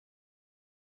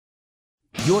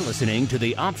You're listening to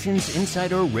the Options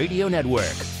Insider Radio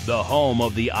Network, the home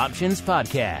of the Options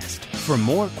Podcast. For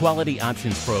more quality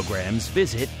options programs,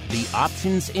 visit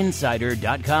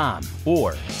theoptionsinsider.com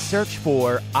or search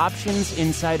for Options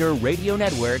Insider Radio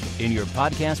Network in your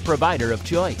podcast provider of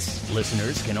choice.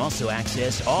 Listeners can also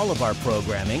access all of our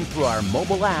programming through our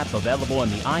mobile app available in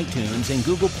the iTunes and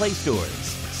Google Play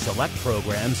stores. Select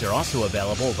programs are also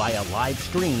available via live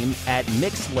stream at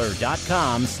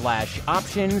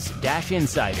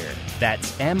mixlr.com/options-insider.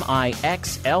 That's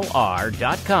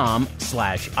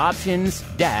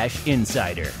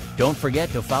mixlr.com/options-insider. Don't forget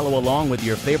to follow along with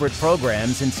your favorite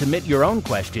programs and submit your own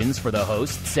questions for the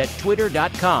hosts at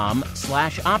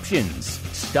twitter.com/options,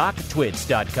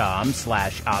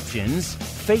 stocktwits.com/options,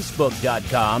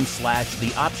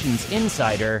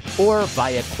 facebook.com/theoptionsinsider, or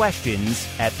via questions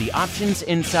at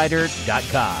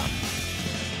theoptionsinsider.com.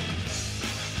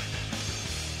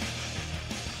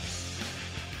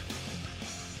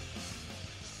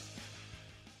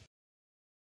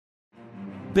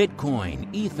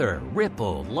 Bitcoin, Ether,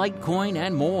 Ripple, Litecoin,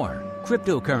 and more.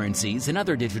 Cryptocurrencies and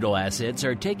other digital assets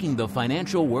are taking the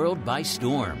financial world by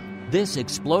storm. This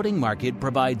exploding market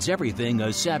provides everything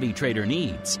a savvy trader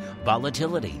needs: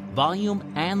 volatility, volume,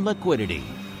 and liquidity.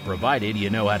 Provided you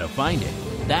know how to find it.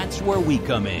 That's where we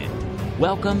come in.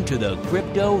 Welcome to the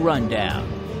Crypto Rundown.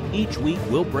 Each week,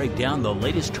 we'll break down the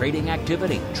latest trading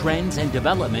activity, trends, and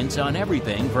developments on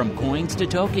everything from coins to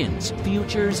tokens,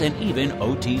 futures, and even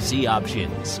OTC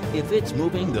options. If it's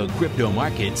moving the crypto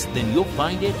markets, then you'll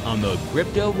find it on the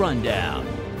Crypto Rundown.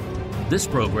 This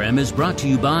program is brought to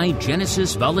you by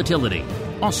Genesis Volatility,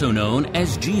 also known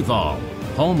as GVol,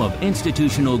 home of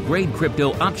institutional-grade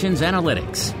crypto options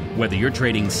analytics. Whether you're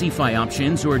trading CeFi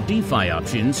options or DeFi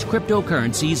options,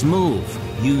 cryptocurrencies move.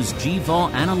 Use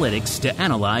GVol Analytics to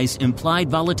analyze implied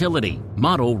volatility,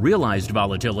 model realized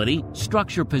volatility,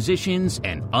 structure positions,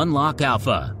 and unlock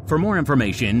alpha. For more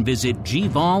information, visit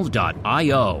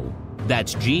gvol.io.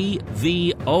 That's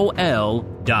GVOL.io.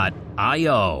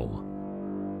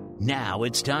 Now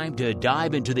it's time to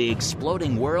dive into the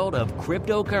exploding world of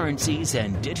cryptocurrencies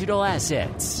and digital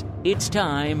assets. It's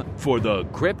time for the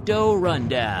Crypto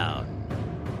Rundown.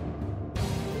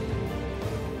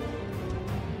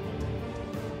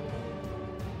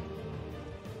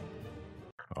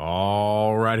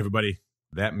 All right, everybody.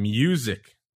 That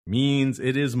music means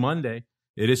it is Monday.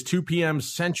 It is 2 p.m.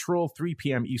 Central, 3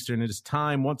 p.m. Eastern. It is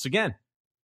time once again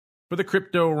for the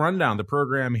Crypto Rundown, the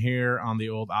program here on the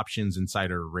old Options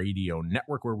Insider Radio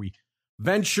Network, where we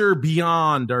venture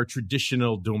beyond our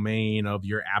traditional domain of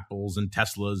your Apples and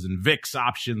Teslas and VIX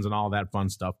options and all that fun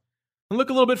stuff, and look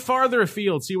a little bit farther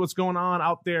afield, see what's going on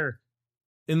out there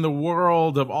in the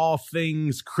world of all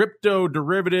things crypto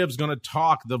derivatives. Going to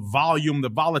talk the volume, the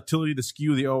volatility, the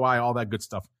SKEW, the OI, all that good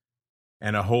stuff,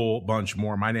 and a whole bunch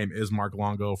more. My name is Mark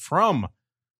Longo from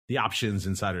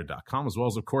theoptionsinsider.com, as well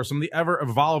as, of course, from the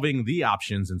ever-evolving The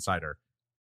Options Insider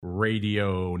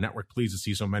Radio Network. Pleased to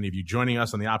see so many of you joining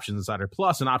us on the Options Insider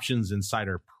Plus and Options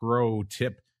Insider Pro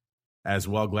Tip as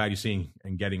well. Glad you're seeing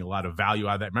and getting a lot of value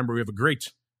out of that. Remember, we have a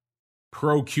great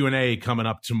Pro Q&A coming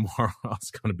up tomorrow.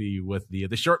 It's going to be with the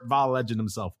short vol legend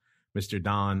himself, Mr.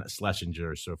 Don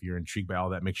Schlesinger. So if you're intrigued by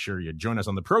all that, make sure you join us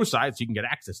on the Pro side so you can get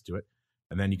access to it.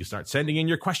 And then you can start sending in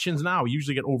your questions now. We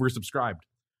usually get oversubscribed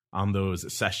on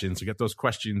those sessions. So get those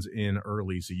questions in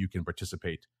early so you can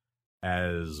participate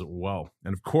as well.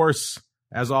 And of course,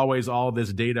 as always, all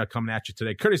this data coming at you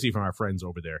today, courtesy from our friends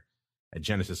over there at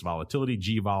Genesis Volatility,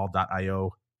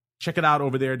 gvol.io. Check it out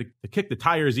over there. To kick the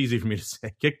tires, easy for me to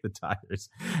say, kick the tires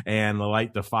and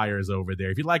light the fires over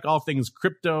there. If you like all things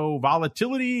crypto,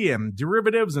 volatility, and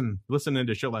derivatives, and listening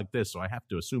to a show like this, so I have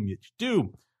to assume you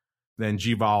do, then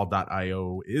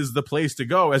gvol.io is the place to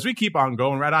go. As we keep on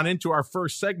going right on into our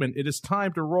first segment, it is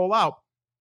time to roll out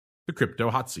the Crypto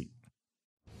Hot Seat.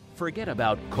 Forget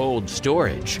about cold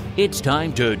storage. It's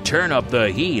time to turn up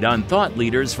the heat on thought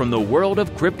leaders from the world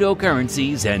of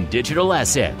cryptocurrencies and digital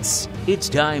assets. It's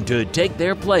time to take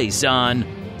their place on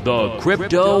the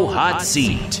Crypto Hot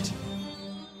Seat.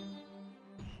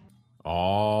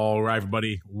 All right,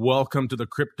 everybody. Welcome to the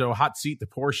Crypto Hot Seat, the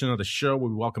portion of the show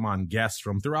where we welcome on guests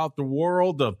from throughout the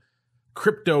world of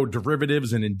crypto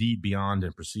derivatives and indeed beyond,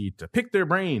 and proceed to pick their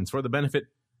brains for the benefit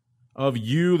of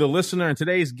you, the listener. And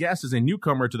today's guest is a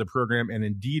newcomer to the program and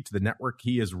indeed to the network.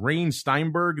 He is RAYNE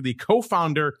Steinberg, the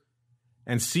co-founder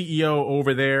and CEO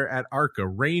over there at ARCA.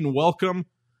 RAYNE, welcome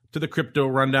to the Crypto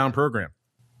Rundown program.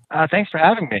 Thanks for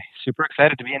having me. Super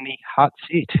excited to be in the hot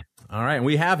seat. All right. And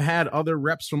we have had other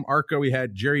reps from ARCA. We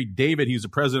had Jerry David. He's the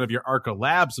president of your ARCA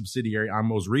Lab subsidiary on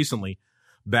most recently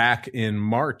back in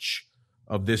March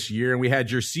of this year. And we had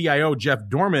your CIO, Jeff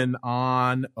Dorman,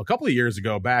 on a couple of years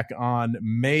ago, back on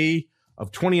May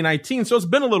of 2019. So it's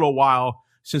been a little while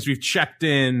since we've checked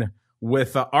in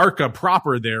with ARCA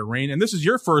proper there, Rayne. And this is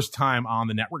your first time on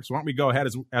the network. So why don't we go ahead,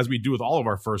 as we do with all of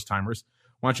our first timers,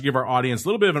 why don't you give our audience a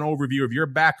little bit of an overview of your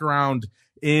background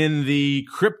in the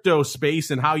crypto space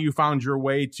and how you found your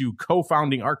way to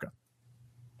co-founding ARCA?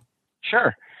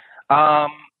 Sure.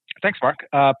 Thanks, Mark.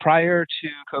 Prior to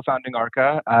co-founding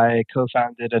ARCA, I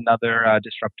co-founded another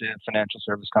disruptive financial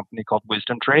service company called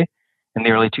WisdomTree in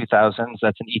the early 2000s.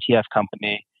 That's an ETF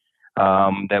company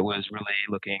that was really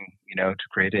looking, to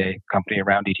create a company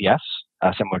around ETFs,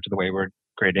 similar to the way we're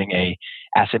creating a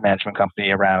asset management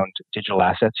company around digital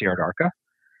assets here at ARCA.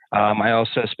 I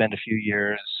also spent a few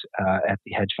years at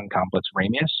the hedge fund complex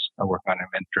RAYNE, working on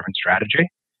event-driven strategy.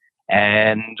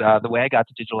 And the way I got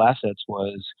to digital assets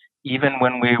was even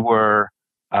when we were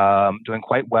doing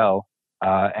quite well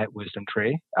at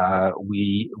WisdomTree,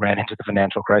 we ran into the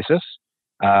financial crisis.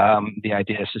 The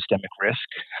idea of systemic risk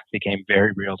became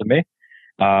very real to me.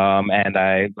 And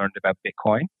I learned about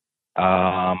Bitcoin,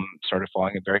 started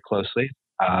following it very closely.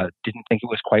 Didn't think it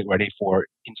was quite ready for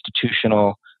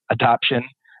institutional adoption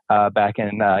back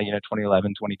in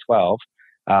 2011, 2012.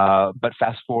 But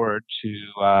fast forward to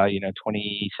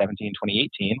 2017,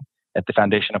 2018 at the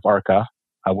foundation of ARCA,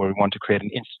 where we wanted to create an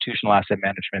institutional asset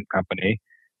management company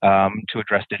to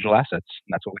address digital assets. And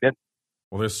that's what we did.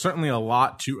 Well, there's certainly a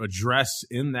lot to address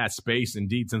in that space.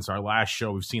 Indeed, since our last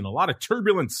show, we've seen a lot of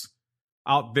turbulence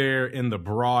out there in the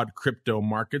broad crypto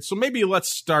market. So maybe let's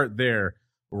start there,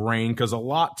 Rayne, because a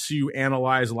lot to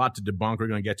analyze, a lot to debunk. We're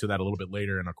going to get to that a little bit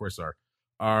later. And of course,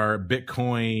 our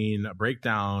Bitcoin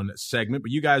breakdown segment.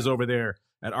 But you guys over there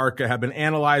at ARCA have been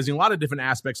analyzing a lot of different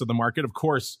aspects of the market. Of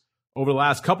course, over the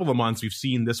last couple of months, we've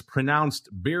seen this pronounced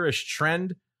bearish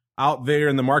trend out there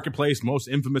in the marketplace. Most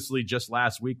infamously, just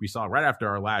last week, we saw right after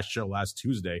our last show, last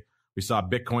Tuesday, we saw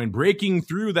Bitcoin breaking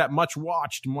through that much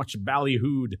watched, much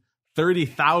ballyhooed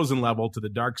 30,000 level to the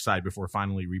dark side before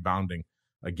finally rebounding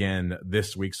again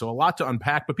this week. So a lot to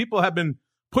unpack, but people have been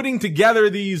putting together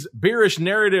these bearish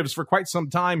narratives for quite some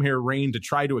time here, Rayne, to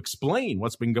try to explain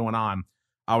what's been going on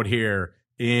out here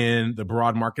in the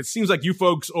broad market. Seems like you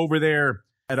folks over there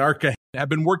at ARCA have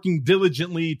been working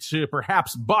diligently to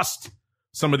perhaps bust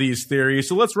some of these theories.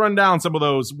 So let's run down some of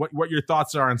those, what your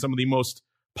thoughts are on some of the most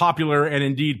popular and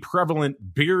indeed prevalent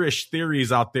bearish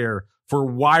theories out there for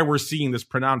why we're seeing this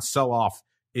pronounced sell-off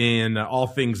in all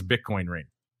things Bitcoin, Rayne.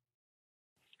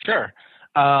 Sure.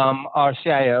 Our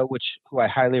CIO, who I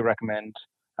highly recommend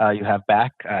you have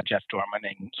back, Jeff Dorman,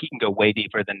 and he can go way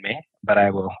deeper than me, but I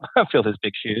will fill his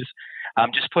big shoes.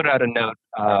 Just put out a note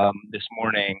this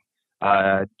morning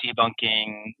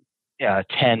debunking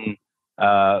 10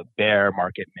 bear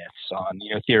market myths on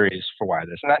theories for why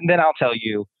this. And then I'll tell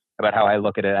you about how I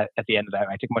look at it at the end of that.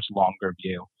 I take a much longer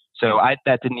view. So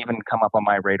that didn't even come up on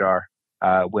my radar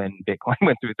when Bitcoin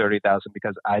went through 30,000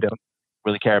 because I don't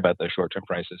really care about those short-term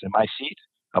prices. In my seat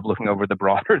of looking over the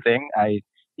broader thing,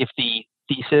 if the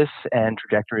thesis and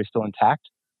trajectory is still intact,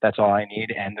 that's all I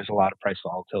need. And there's a lot of price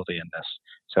volatility in this.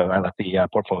 So I let the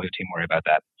portfolio team worry about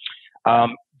that.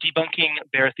 Debunking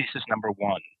bear thesis number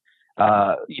one.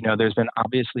 There's been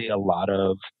obviously a lot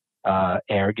of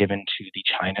air given to the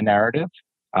China narrative.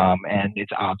 And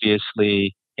it's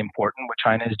obviously important what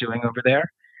China is doing over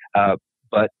there.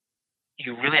 But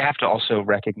you really have to also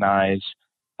recognize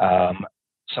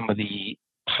some of the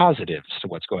positives to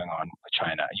what's going on with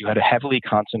China. You had a heavily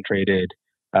concentrated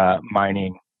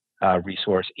mining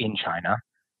resource in China.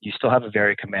 You still have a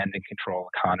very command and control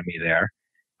economy there.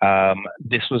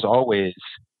 This was always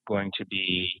going to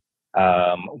be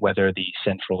whether the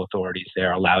central authorities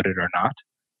there allowed it or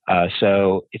not.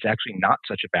 So it's actually not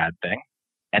such a bad thing.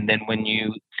 And then when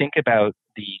you think about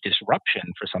the disruption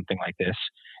for something like this,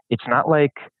 it's not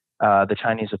like the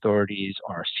Chinese authorities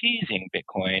are seizing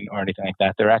Bitcoin or anything like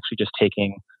that. They're actually just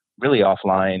taking really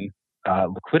offline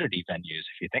liquidity venues,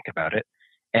 if you think about it.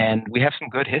 And we have some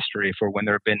good history for when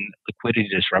there have been liquidity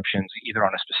disruptions, either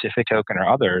on a specific token or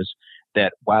others,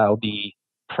 that while the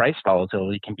price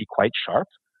volatility can be quite sharp,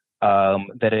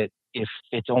 if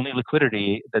it's only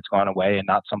liquidity that's gone away and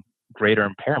not some greater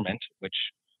impairment, which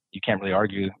you can't really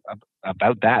argue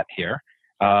about that here,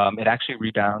 it actually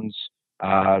rebounds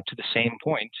to the same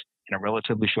point in a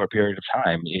relatively short period of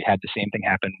time. You had the same thing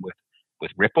happen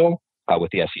with Ripple,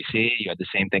 with the SEC. You had the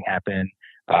same thing happen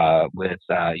with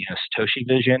Satoshi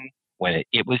Vision when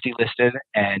it was delisted,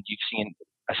 and you've seen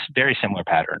a very similar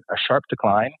pattern: a sharp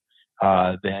decline,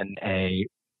 then a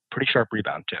pretty sharp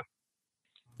rebound too.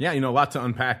 Yeah, a lot to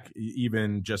unpack.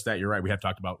 Even just that, you're right. We have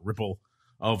talked about Ripple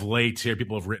of late here.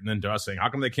 People have written into us saying, how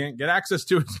come they can't get access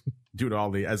to it due to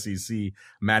all the SEC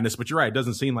madness? But you're right. It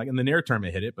doesn't seem like in the near term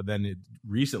it hit it. But then it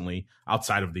recently,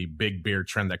 outside of the big bear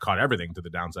trend that caught everything to the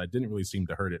downside, didn't really seem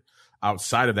to hurt it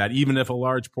outside of that, even if a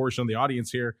large portion of the audience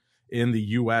here in the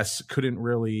U.S. couldn't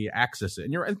really access it.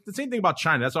 And you're the same thing about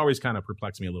China. That's always kind of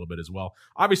perplexed me a little bit as well.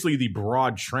 Obviously, the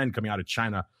broad trend coming out of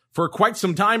China for quite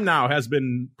some time now has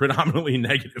been predominantly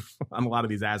negative on a lot of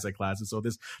these asset classes. So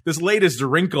this latest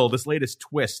wrinkle, this latest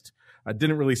twist,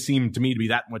 didn't really seem to me to be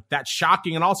that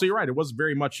shocking. And also, you're right, it was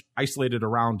very much isolated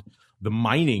around the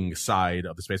mining side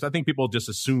of the space. I think people just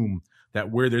assume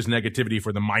that where there's negativity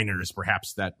for the miners,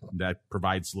 perhaps that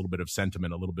provides a little bit of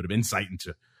sentiment, a little bit of insight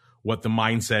into what the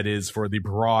mindset is for the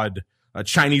broad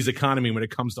Chinese economy when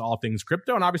it comes to all things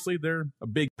crypto. And obviously, they're a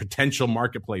big potential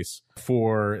marketplace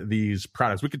for these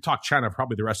products. We could talk China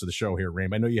probably the rest of the show here,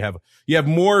 Raym. I know you have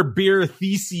more beer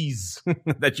theses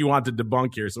that you want to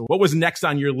debunk here. So what was next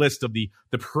on your list of the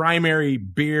primary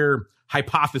beer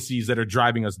hypotheses that are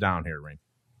driving us down here, Raym?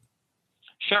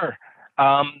 Sure.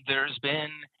 There's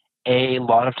been a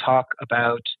lot of talk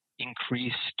about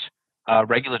increased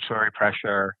regulatory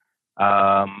pressure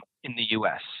in the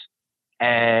U.S.,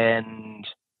 and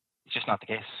it's just not the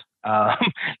case.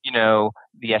 The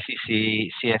SEC,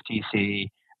 CFTC,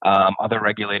 other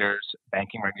regulators,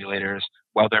 banking regulators,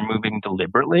 while they're moving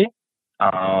deliberately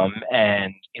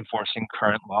and enforcing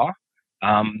current law,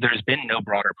 there's been no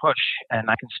broader push. And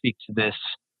I can speak to this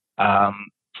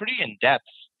pretty in depth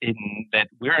in that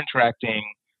we're interacting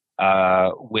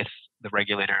with the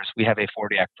regulators. We have a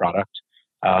 40 Act product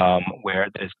where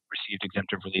that has received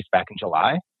exemptive relief back in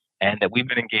July, and that we've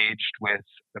been engaged with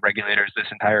the regulators this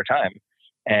entire time.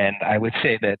 And I would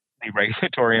say that the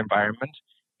regulatory environment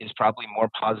is probably more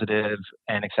positive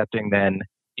and accepting than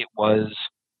it was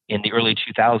in the early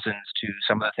 2000s to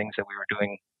some of the things that we were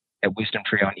doing at Wisdom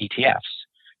Tree on ETFs.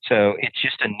 So it's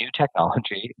just a new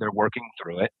technology. They're working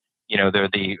through it. They're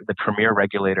the premier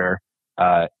regulator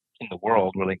in the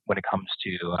world really when it comes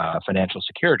to financial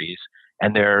securities.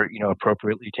 And they're,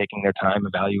 appropriately taking their time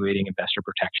evaluating investor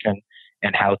protection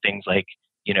and how things like,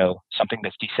 something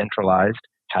that's decentralized,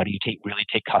 how do you really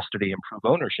take custody and prove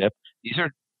ownership? These are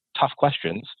tough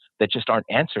questions that just aren't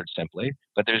answered simply,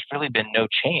 but there's really been no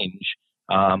change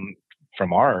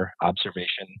from our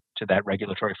observation to that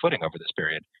regulatory footing over this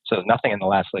period. So nothing in the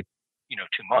last 2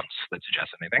 months that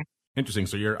suggests anything. Interesting.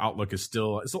 So your outlook is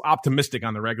still optimistic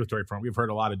on the regulatory front. We've heard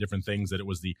a lot of different things, that it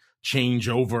was the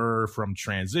changeover from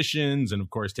transitions and, of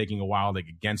course, taking a while to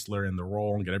get Gensler in the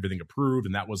role and get everything approved.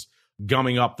 And that was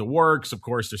gumming up the works. Of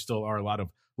course, there still are a lot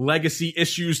of legacy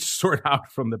issues to sort out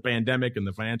from the pandemic and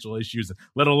the financial issues,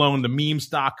 let alone the meme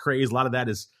stock craze. A lot of that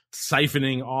is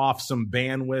siphoning off some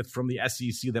bandwidth from the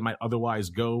SEC that might otherwise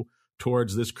go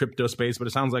towards this crypto space. But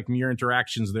it sounds like from your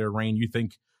interactions there, Rayn, you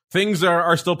think things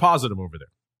are still positive over there.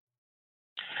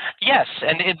 Yes,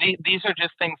 and these are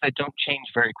just things that don't change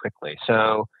very quickly.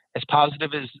 So as positive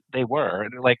as they were,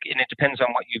 and it depends on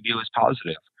what you view as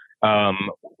positive.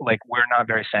 We're not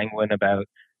very sanguine about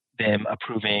them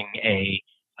approving a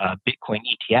Bitcoin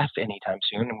ETF anytime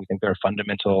soon, and we think there are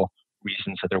fundamental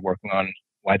reasons that they're working on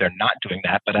why they're not doing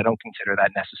that. But I don't consider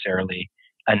that necessarily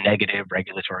a negative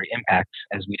regulatory impact,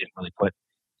 as we didn't really put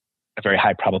a very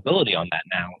high probability on that.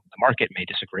 Now, the market may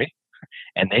disagree,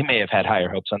 and they may have had higher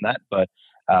hopes on that, but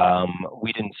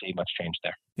we didn't see much change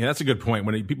there. Yeah, that's a good point.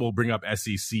 When people bring up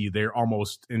SEC, they're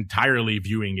almost entirely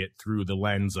viewing it through the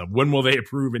lens of when will they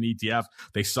approve an ETF?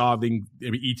 They saw the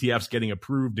ETFs getting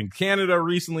approved in Canada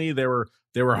recently. They were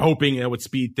hoping it would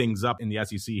speed things up in the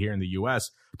SEC here in the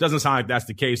US. It doesn't sound like that's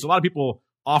the case. A lot of people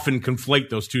often conflate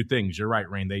those two things. You're right,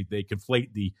 Rayn. They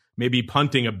conflate the maybe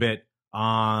punting a bit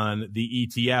on the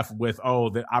ETF with,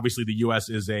 that obviously the U.S.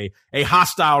 is a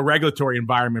hostile regulatory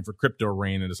environment for crypto,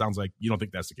 Rayn, and it sounds like you don't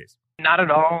think that's the case. Not at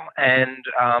all. And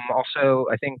also,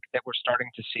 I think that we're starting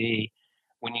to see,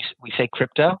 when we say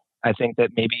crypto, I think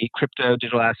that maybe crypto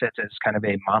digital assets as kind of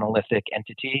a monolithic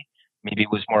entity maybe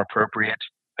was more appropriate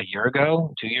a year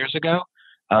ago, 2 years ago.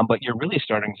 But you're really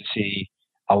starting to see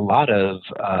a lot of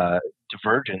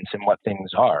divergence in what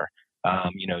things are.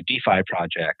 DeFi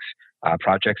projects,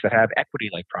 projects that have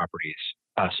equity-like properties,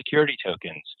 security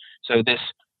tokens. So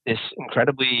this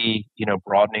incredibly,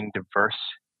 broadening, diverse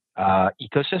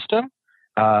ecosystem.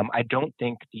 I don't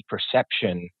think the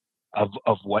perception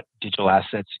of what digital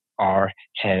assets are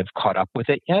have caught up with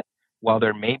it yet. While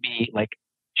there may be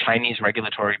Chinese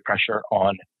regulatory pressure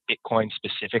on Bitcoin,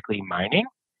 specifically mining.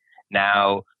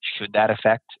 Now, should that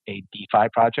affect a DeFi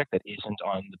project that isn't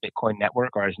on the Bitcoin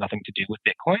network or has nothing to do with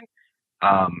Bitcoin?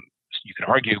 You can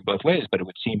argue both ways, but it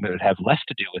would seem it would have less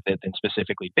to do with it than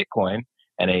specifically Bitcoin.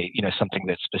 and something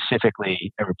that's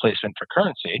specifically a replacement for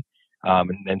currency,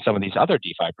 and then some of these other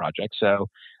DeFi projects. So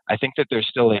I think that there's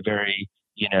still a very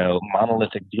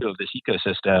monolithic view of this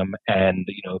ecosystem, and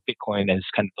Bitcoin is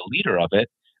kind of the leader of it,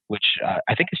 which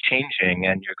I think is changing,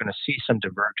 and you're going to see some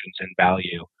divergence in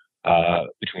value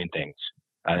between things.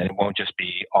 And it won't just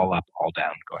be all up, all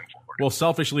down going forward. Well,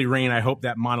 selfishly, Rain, I hope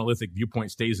that monolithic viewpoint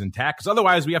stays intact, because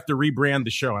otherwise we have to rebrand the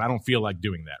show, and I don't feel like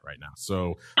doing that right now.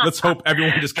 So let's hope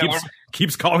everyone just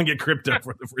keeps calling it crypto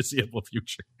for the foreseeable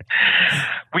future.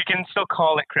 We can still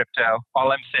call it crypto.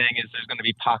 All I'm saying is there's going to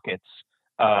be pockets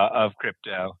of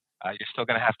crypto. You're still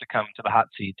going to have to come to the hot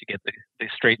seat to get the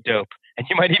straight dope, and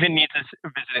you might even need to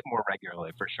visit it more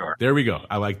regularly, for sure. There we go.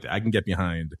 I like that. I can get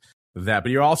behind that.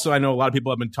 But you're also, I know a lot of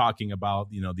people have been talking about,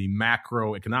 the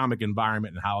macroeconomic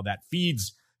environment and how that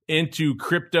feeds into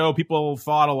crypto. People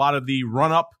thought a lot of the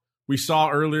run up we saw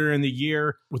earlier in the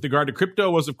year with regard to crypto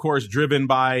was, of course, driven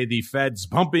by the Feds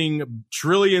pumping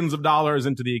trillions of dollars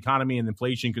into the economy and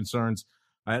inflation concerns.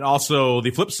 And also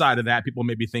the flip side of that, people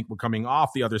maybe think we're coming off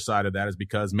the other side of that is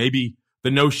because maybe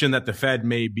the notion that the Fed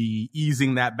may be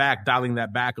easing that back, dialing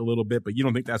that back a little bit, but you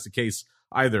don't think that's the case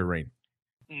either, Rain?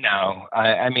 No,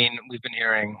 I mean, we've been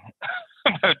hearing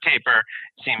about taper,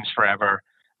 seems forever.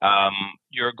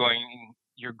 You're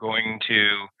going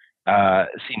to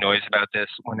see noise about this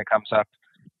when it comes up.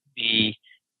 The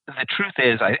truth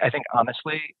is, I think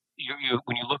honestly,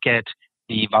 when you look at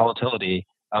the volatility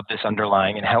of this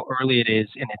underlying and how early it is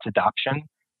in its adoption,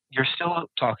 you're still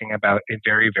talking about a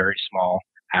very, very small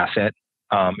asset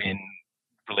in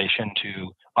relation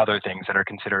to other things that are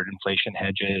considered inflation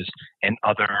hedges and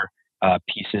other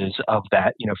pieces of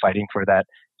that, fighting for that,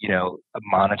 a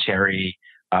monetary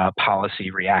policy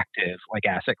reactive like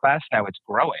asset class. Now it's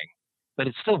growing, but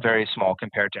it's still very small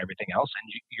compared to everything else.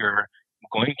 And you're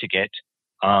going to get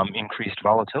increased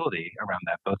volatility around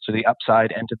that, both to the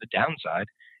upside and to the downside.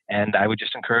 And I would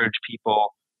just encourage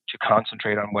people to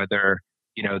concentrate on whether,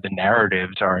 the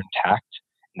narratives are intact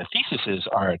and the theses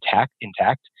are intact,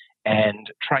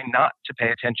 and try not to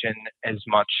pay attention as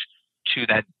much to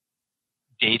that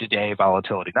day-to-day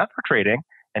volatility, not for trading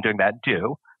and doing that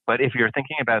but if you're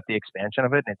thinking about the expansion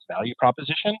of it and its value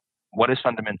proposition, what has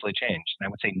fundamentally changed? And I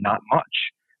would say not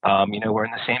much. We're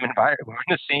in the same environment, we're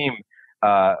in the same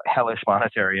hellish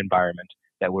monetary environment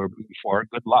that we were before.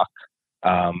 Good luck,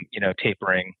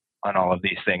 tapering on all of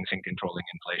these things and controlling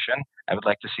inflation. I would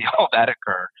like to see all that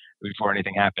occur before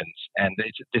anything happens. And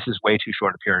this is way too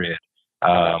short a period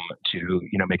to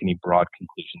make any broad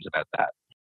conclusions about that.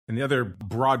 And the other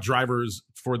broad drivers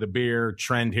for the bear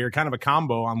trend here, kind of a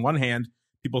combo. On one hand,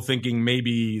 people thinking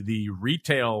maybe the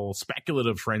retail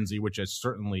speculative frenzy, which has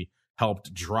certainly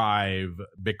helped drive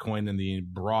Bitcoin and the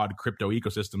broad crypto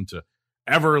ecosystem to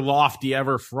ever lofty,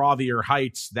 ever frothier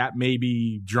heights, that may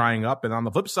be drying up. And on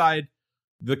the flip side,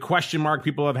 the question mark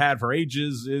people have had for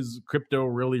ages, is crypto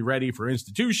really ready for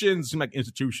institutions? It seemed like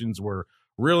institutions were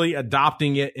really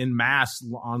adopting it in mass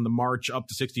on the march up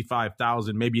to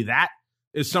 65,000. Maybe that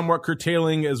is somewhat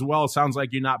curtailing as well. It sounds like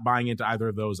you're not buying into either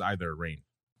of those either, Rain.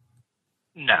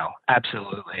 No,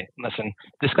 absolutely. Listen,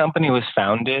 this company was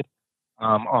founded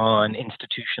on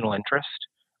institutional interest,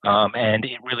 and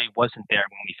it really wasn't there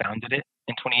when we founded it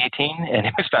in 2018, and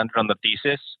it was founded on the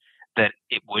thesis that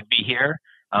it would be here.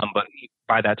 But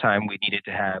by that time, we needed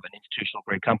to have an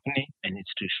institutional-grade company, an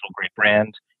institutional-grade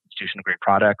brand, institutional-grade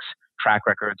products, track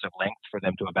records of length for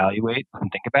them to evaluate and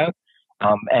think about.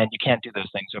 And you can't do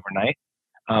those things overnight.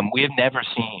 We have never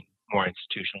seen more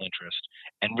institutional interest.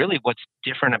 And really what's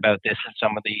different about this and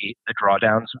some of the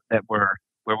drawdowns that were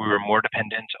where we were more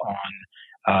dependent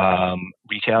on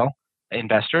retail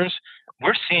investors,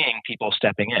 we're seeing people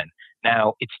stepping in.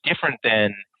 Now, it's different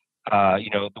than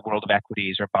the world of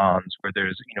equities or bonds where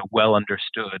there's well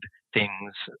understood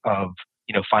things of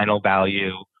final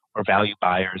value or value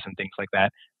buyers and things like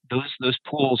that. Those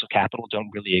pools of capital don't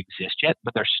really exist yet,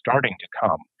 but they're starting to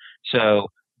come. So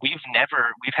we've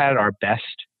had our best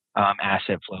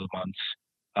asset flow months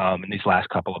in these last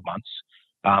couple of months.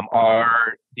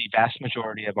 The vast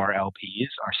majority of our LPs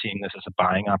are seeing this as a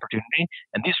buying opportunity,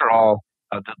 and these are all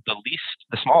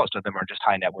the smallest of them are just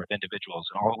high net worth individuals,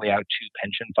 and all the way out to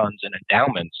pension funds and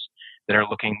endowments that are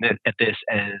looking at this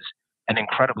as an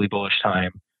incredibly bullish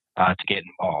time to get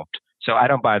involved. So I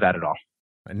don't buy that at all.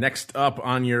 Next up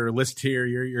on your list here,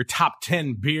 your top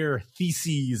 10 beer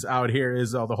theses out here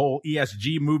is the whole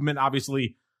ESG movement.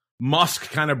 Obviously,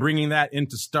 Musk kind of bringing that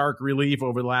into stark relief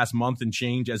over the last month and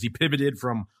change as he pivoted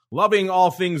from loving all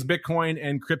things Bitcoin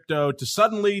and crypto to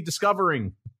suddenly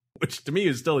discovering which to me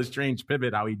is still a strange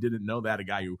pivot, how he didn't know that. A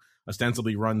guy who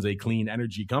ostensibly runs a clean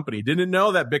energy company didn't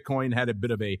know that Bitcoin had a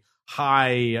bit of a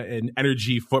high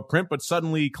energy footprint, but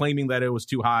suddenly claiming that it was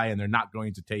too high and they're not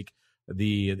going to take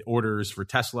the orders for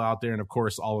Tesla out there. And of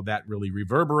course, all of that really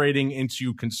reverberating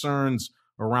into concerns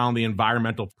around the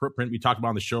environmental footprint. We talked about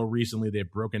on the show recently, they've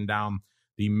broken down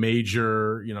the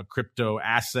major, crypto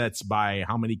assets by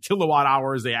how many kilowatt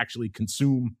hours they actually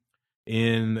consume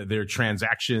in their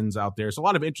transactions out there. So a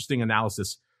lot of interesting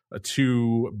analysis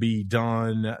to be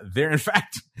done there. In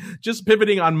fact, just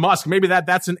pivoting on Musk, maybe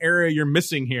that's an area you're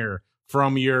missing here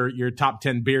from your top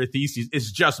 10 bear theses.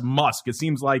 It's just Musk. It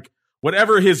seems like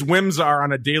whatever his whims are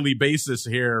on a daily basis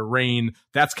here, Rain,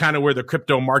 that's kind of where the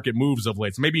crypto market moves of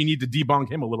late. So maybe you need to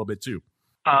debunk him a little bit too.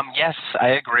 Yes, I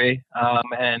agree.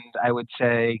 And I would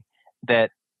say that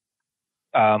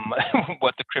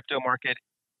what the crypto market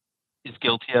is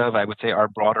guilty of, I would say our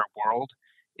broader world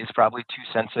is probably too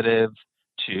sensitive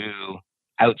to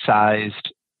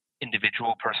outsized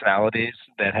individual personalities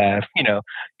that have,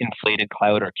 inflated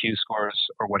clout or Q scores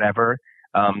or whatever.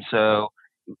 So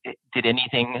did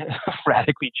anything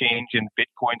radically change in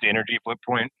Bitcoin's energy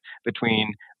footprint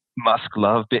between Musk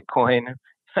love Bitcoin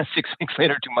 6 weeks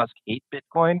later to Musk hate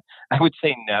Bitcoin? I would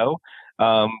say no.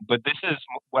 But this is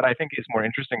what I think is more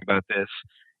interesting about this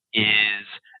is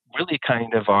really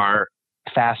kind of our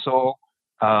facile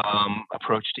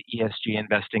approach to ESG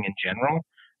investing in general.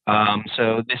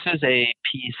 So this is a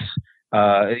piece,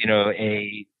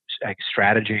 a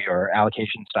strategy or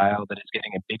allocation style that is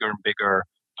getting a bigger and bigger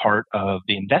part of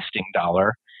the investing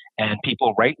dollar. And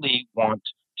people rightly want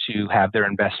to have their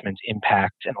investments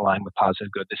impact and align with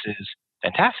positive good. This is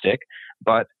fantastic,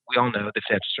 but we all know the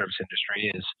financial service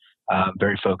industry is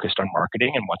very focused on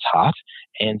marketing and what's hot,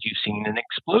 and you've seen an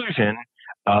explosion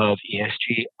of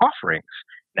ESG offerings.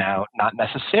 Now, not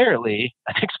necessarily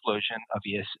an explosion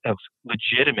of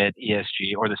legitimate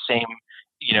ESG or the same,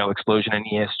 explosion in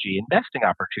ESG investing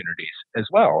opportunities as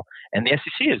well. And the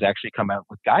SEC has actually come out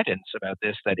with guidance about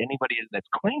this, that anybody that's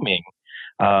claiming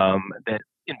that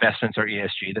investments are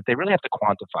ESG, that they really have to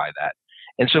quantify that.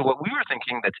 And so what we were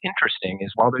thinking that's interesting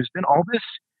is while there's been all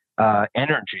this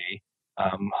energy,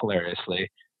 hilariously,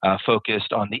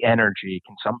 focused on the energy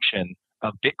consumption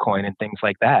of Bitcoin and things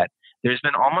like that, there's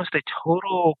been almost a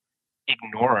total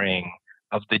ignoring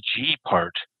of the G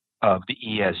part of the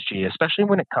ESG, especially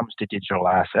when it comes to digital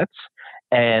assets.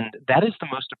 And that is the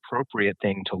most appropriate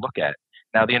thing to look at.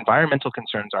 Now, the environmental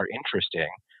concerns are interesting,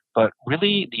 but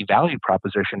really the value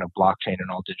proposition of blockchain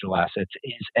and all digital assets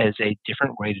is as a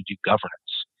different way to do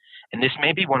governance. And this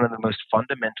may be one of the most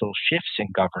fundamental shifts in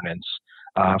governance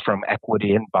from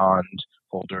equity and bond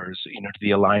holders, to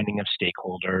the aligning of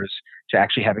stakeholders, to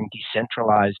actually having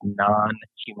decentralized,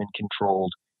 non-human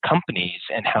controlled companies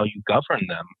and how you govern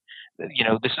them.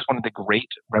 This is one of the great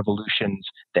revolutions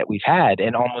that we've had,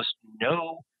 and almost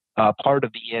no part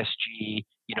of the ESG,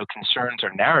 concerns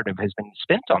or narrative has been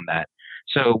spent on that.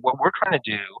 So what we're trying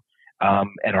to do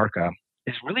at ARCA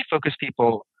is really focus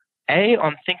people,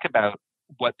 on think about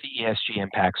what the ESG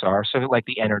impacts are. So like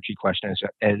the energy question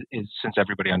is since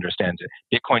everybody understands it,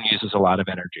 Bitcoin uses a lot of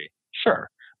energy. Sure.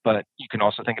 But you can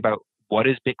also think about what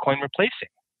is Bitcoin replacing?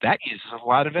 That uses a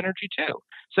lot of energy too.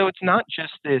 So it's not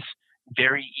just this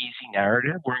very easy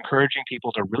narrative. We're encouraging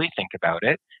people to really think about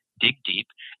it, dig deep,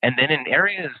 and then in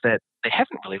areas that they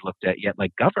haven't really looked at yet,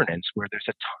 like governance, where there's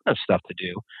a ton of stuff to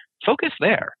do, focus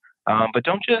there. But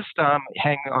don't just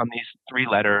hang on these three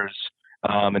letters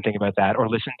and think about that, or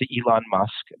listen to Elon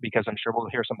Musk, because I'm sure we'll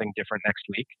hear something different next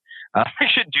week. You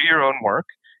should do your own work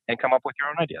and come up with your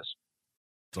own ideas.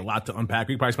 It's a lot to unpack.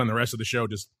 We can probably spend the rest of the show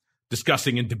just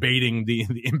discussing and debating the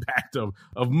impact of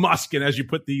Musk. And as you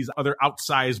put these other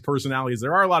outsized personalities,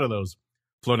 there are a lot of those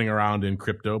floating around in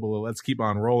crypto, but let's keep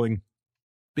on rolling.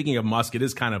 Speaking of Musk, it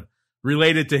is kind of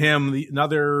related to him.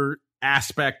 Another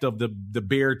aspect of the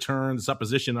bear turn, the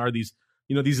supposition are these,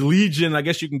 these legion, I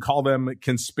guess you can call them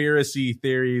conspiracy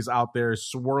theories out there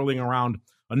swirling around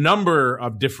a number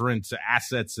of different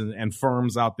assets and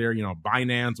firms out there.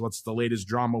 Binance, what's the latest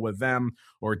drama with them,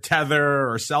 or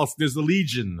Tether, or Celsius? There's a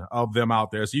legion of them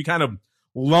out there. So you kind of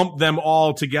lump them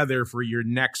all together for your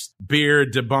next bear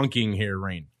debunking here,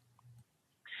 Rain.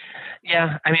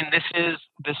 Yeah, I mean, this is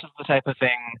the type of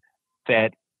thing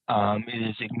that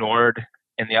is ignored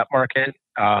in the up market,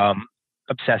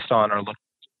 obsessed on or looked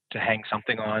to hang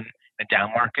something on a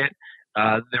down market.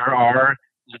 There are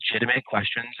legitimate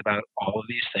questions about all of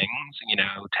these things.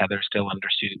 Tether's still under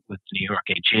suit with New York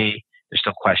AG. There's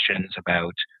still questions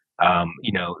about,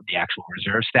 the actual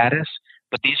reserve status.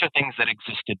 But these are things that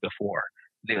existed before.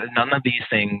 None of these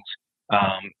things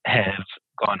have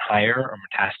gone higher or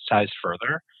metastasized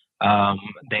further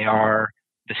They are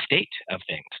the state of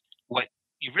things. What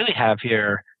you really have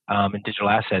here in digital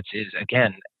assets is,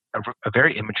 again, a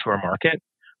very immature market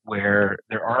where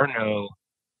there are no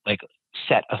like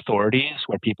set authorities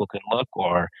where people can look,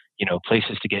 or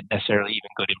places to get necessarily even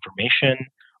good information,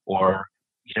 or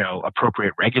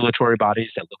appropriate regulatory bodies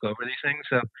that look over these things.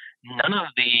 So none of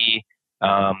the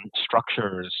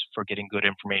structures for getting good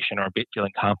information or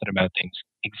feeling confident about things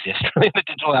exist really in the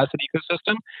digital asset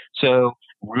ecosystem. So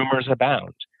rumors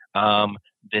abound.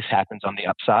 This happens on the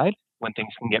upside when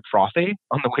things can get frothy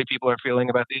on the way people are feeling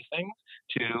about these things,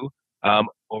 to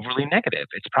overly negative.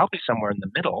 It's probably somewhere in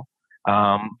the middle,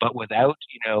 but without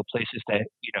places that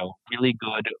really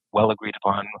good, well agreed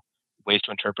upon ways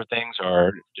to interpret things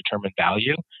or determine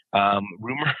value,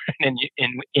 rumor and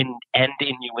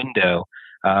innuendo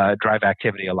drive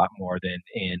activity a lot more than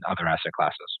in other asset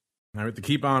classes. I have to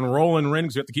keep on rolling,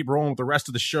 Rings. We have to keep rolling with the rest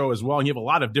of the show as well. And you have a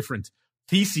lot of different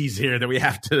theses here that we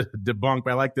have to debunk.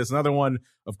 But I like this. Another one,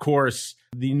 of course,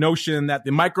 the notion that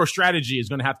the MicroStrategy is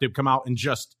going to have to come out and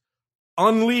just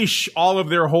unleash all of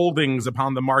their holdings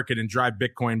upon the market and drive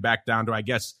Bitcoin back down to, I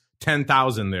guess,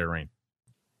 10,000 there, Rayne.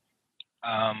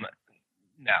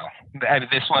 No,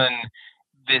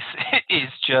 this is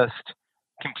just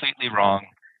completely wrong.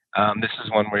 This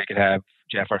is one where you could have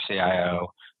Jeff, our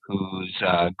CIO, who's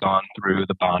gone through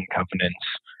the bond covenants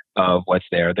of what's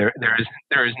there. There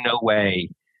is no way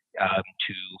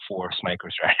to force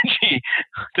MicroStrategy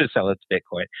to sell its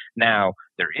Bitcoin. Now,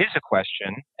 there is a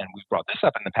question, and we've brought this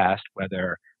up in the past,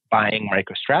 whether buying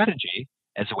MicroStrategy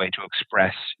as a way to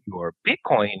express your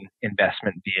Bitcoin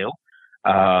investment view,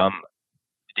 the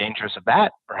dangers of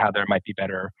that, or how there might be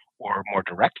better or more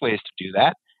direct ways to do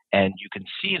that. And you can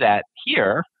see that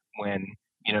here when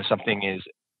something is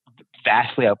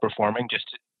vastly outperforming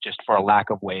just for a lack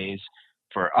of ways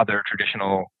for other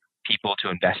traditional people to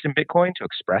invest in Bitcoin, to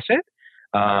express it,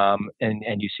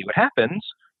 and you see what happens.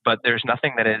 But there's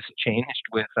nothing that has changed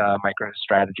with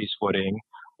MicroStrategy's footing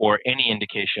or any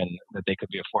indication that they could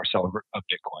be a forced seller of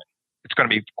Bitcoin. It's going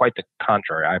to be quite the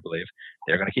contrary, I believe.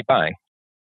 They're going to keep buying.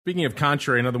 Speaking of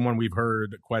contrary, another one we've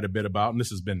heard quite a bit about, and this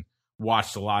has been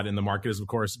watched a lot in the market, is, of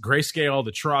course, Grayscale,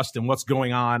 the trust, and what's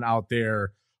going on out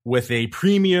there with a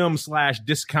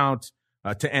premium/discount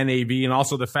to NAV, and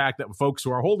also the fact that folks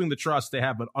who are holding the trust, they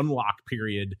have an unlock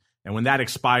period. And when that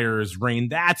expires, Rayne,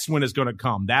 that's when it's going to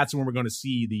come. That's when we're going to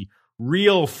see the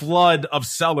real flood of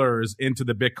sellers into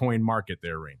the Bitcoin market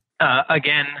there, Rayne.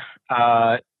 Again,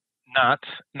 not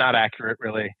accurate,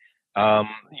 really.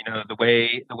 The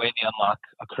way the unlock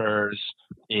occurs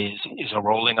is a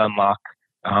rolling unlock.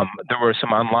 There were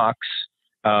some unlocks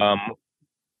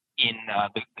in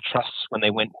the trusts when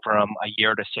they went from a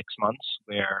year to 6 months,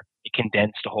 where it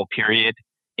condensed a whole period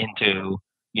into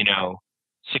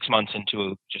 6 months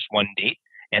into just one date,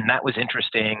 and that was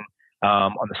interesting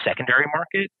on the secondary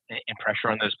market and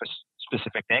pressure on those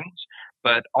specific things.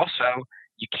 But also,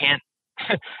 you can't.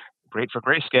 Great for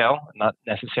Grayscale, not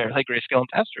necessarily Grayscale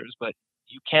investors, but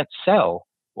you can't sell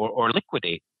or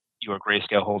liquidate your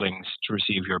Grayscale holdings to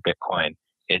receive your Bitcoin.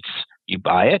 It's you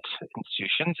buy it,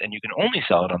 institutions, and you can only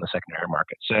sell it on the secondary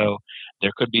market. So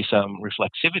there could be some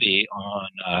reflexivity on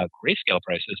Grayscale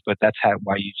prices, but that's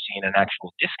why you've seen an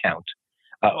actual discount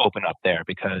open up there,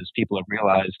 because people have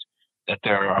realized that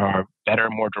there are better,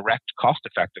 more direct,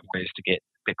 cost-effective ways to get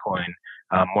Bitcoin,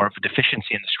 more of a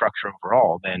deficiency in the structure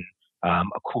overall than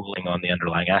a cooling on the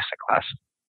underlying asset class.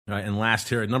 All right, and last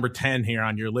here at number 10 here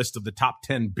on your list of the top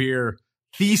 10 beer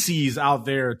theses out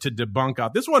there to debunk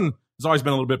out. This one has always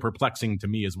been a little bit perplexing to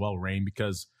me as well, Rayne,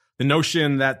 because the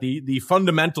notion that the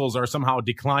fundamentals are somehow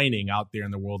declining out there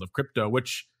in the world of crypto,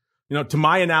 which, to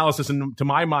my analysis and to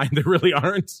my mind, there really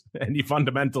aren't any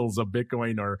fundamentals of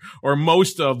Bitcoin or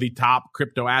most of the top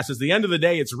crypto assets. At the end of the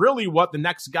day, it's really what the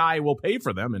next guy will pay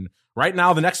for them. And right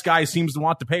now, the next guy seems to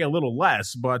want to pay a little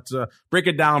less. But break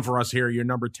it down for us here. You're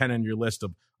number 10 on your list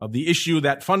of the issue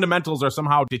that fundamentals are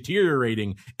somehow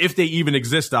deteriorating, if they even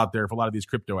exist out there for a lot of these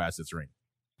crypto assets, Rayne.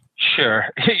 Sure.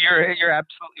 You're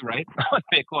absolutely right on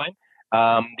Bitcoin.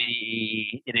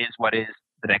 It is what is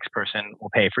the next person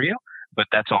will pay for you. But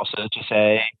that's also to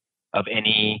say of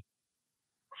any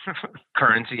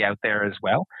currency out there as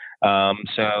well.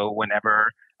 So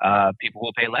whenever people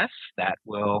will pay less, that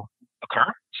will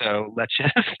occur. So let's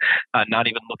just not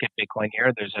even look at Bitcoin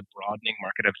here. There's a broadening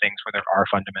market of things where there are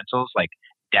fundamentals like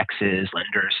DEXs,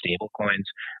 lenders, stable coins.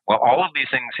 Well, all of these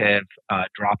things have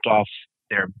dropped off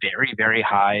their very, very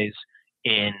highs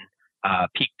in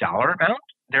peak dollar amount.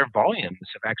 Their volumes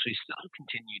have actually still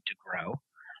continued to grow.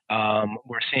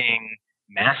 We're seeing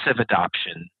massive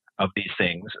adoption of these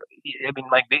things. I mean,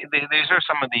 these are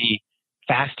some of the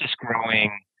fastest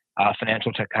growing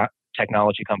financial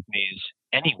technology companies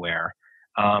anywhere.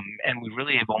 And we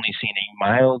really have only seen a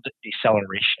mild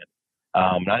deceleration,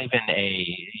 not even a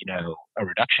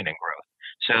reduction in growth.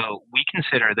 So we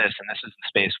consider this, and this is the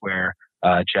space where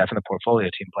Jeff and the portfolio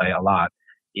team play a lot,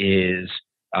 is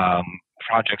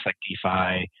projects like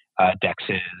DeFi,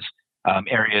 DEXs,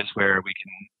 areas where we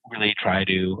can really try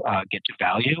to get to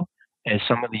value as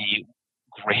some of the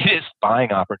greatest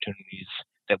buying opportunities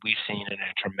that we've seen in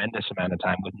a tremendous amount of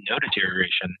time with no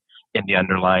deterioration in the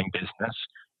underlying business.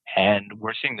 And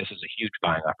we're seeing this as a huge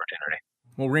buying opportunity.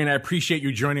 Well, RAYNE, I appreciate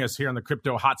you joining us here on the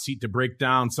Crypto Hot Seat to break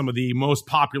down some of the most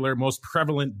popular, most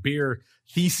prevalent bear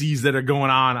theses that are going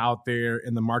on out there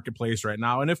in the marketplace right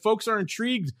now. And if folks are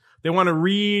intrigued, they want to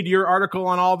read your article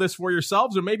on all this for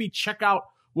yourselves, or maybe check out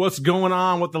what's going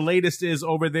on, what the latest is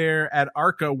over there at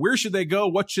ARCA, where should they go?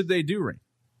 What should they do, RAYNE?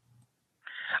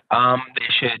 They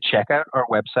should check out our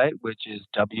website, which is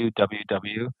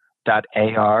www.ar.ca.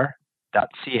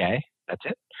 That's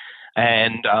it.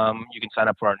 And you can sign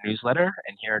up for our newsletter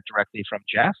and hear directly from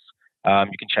Jeff.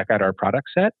 You can check out our product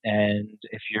set. And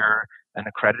if you're an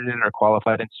accredited or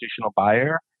qualified institutional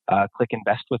buyer, click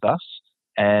Invest with us.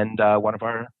 And one of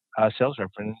our sales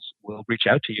representatives will reach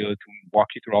out to you and can walk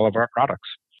you through all of our products.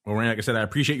 Well, RAYNE, like I said, I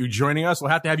appreciate you joining us. We'll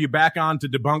have to have you back on to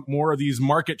debunk more of these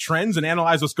market trends and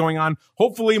analyze what's going on,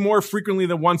 hopefully more frequently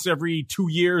than once every 2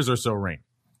 years or so, RAYNE.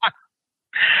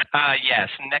 Yes.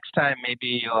 Next time,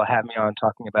 maybe you'll have me on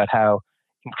talking about how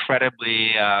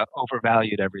incredibly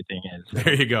overvalued everything is.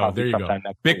 There you go. There you go.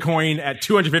 Bitcoin at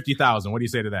 250,000. What do you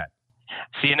say to that?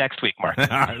 See you next week, Mark.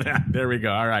 There we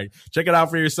go. All right. Check it out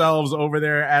for yourselves over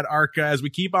there at ARCA as we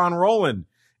keep on rolling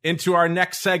into our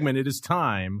next segment. It is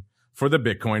time for the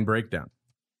Bitcoin Breakdown.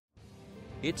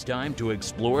 It's time to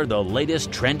explore the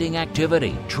latest trending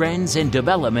activity, trends, and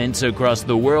developments across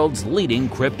the world's leading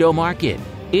crypto market.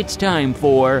 It's time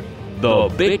for the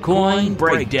Bitcoin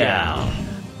Breakdown.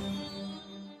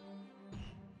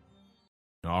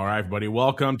 All right, everybody.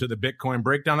 Welcome to the Bitcoin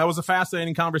Breakdown. That was a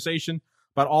fascinating conversation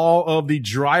about all of the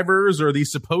drivers or the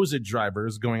supposed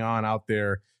drivers going on out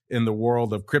there in the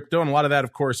world of crypto. And a lot of that,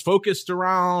 of course, focused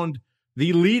around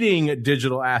the leading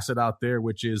digital asset out there,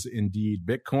 which is indeed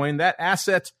Bitcoin. That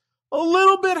asset a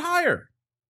little bit higher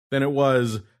than it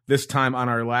was this time on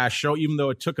our last show, even though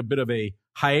it took a bit of a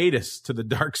hiatus to the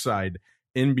dark side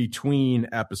in between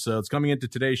episodes. Coming into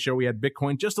today's show, we had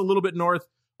Bitcoin just a little bit north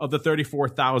of the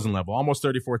 34,000 level, almost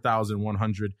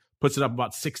 34,100, puts it up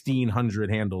about 1,600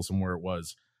 handles from where it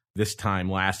was this time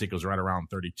last week. It was right around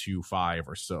 32.5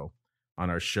 or so on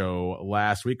our show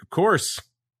last week. Of course,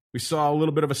 we saw a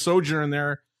little bit of a sojourn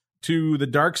there to the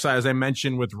dark side, as I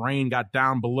mentioned, with RAYNE, got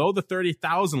down below the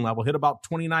 30,000 level, hit about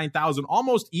 29,000,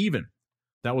 almost even.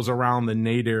 That was around the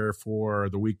nadir for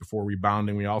the week before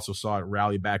rebounding. We also saw it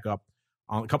rally back up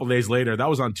a couple of days later. That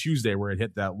was on Tuesday where it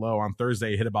hit that low. On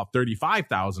Thursday, it hit about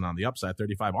 35,000 on the upside,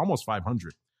 35, almost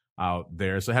 500 out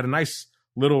there. So it had a nice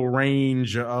little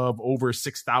range of over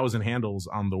 6,000 handles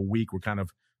on the week. We're kind of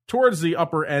towards the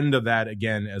upper end of that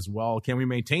again as well. Can we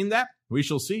maintain that? We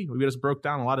shall see. We just broke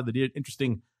down a lot of the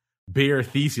interesting bear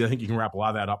theses. I think you can wrap a lot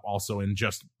of that up also in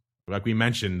just, like we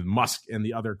mentioned, Musk and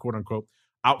the other quote-unquote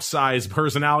outsized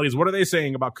personalities. What are they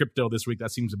saying about crypto this week? That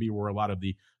seems to be where a lot of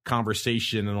the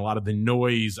conversation and a lot of the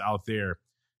noise out there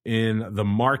in the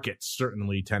market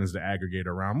certainly tends to aggregate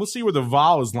around. We'll see where the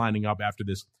vol is lining up after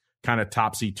this kind of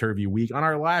topsy-turvy week. On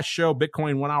our last show,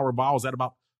 Bitcoin 1 hour vol was at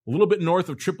about a little bit north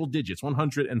of triple digits,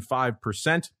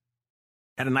 105%.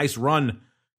 Had a nice run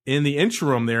in the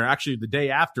interim there, actually the day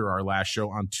after our last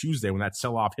show on Tuesday when that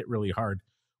sell-off hit really hard.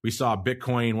 We saw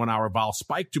Bitcoin 1 hour vol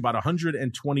spike to about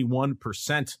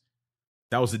 121%.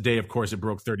 That was the day, of course, it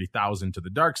broke 30,000 to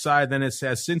the dark side. Then it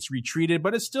has since retreated,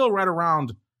 but it's still right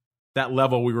around that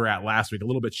level we were at last week, a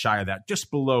little bit shy of that,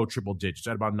 just below triple digits,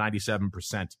 at about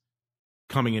 97%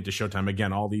 coming into showtime.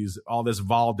 Again, all this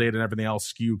vol data and everything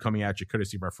else, SKEW coming at you,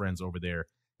 courtesy of our friends over there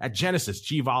at Genesis.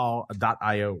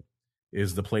 gvol.io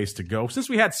is the place to go. Since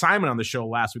we had Simon on the show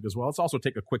last week as well, let's also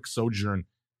take a quick sojourn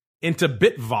into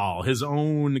BitVol, his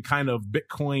own kind of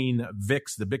Bitcoin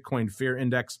VIX, the Bitcoin Fear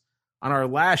Index. On our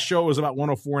last show, it was about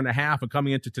 104.5, and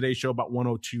coming into today's show, about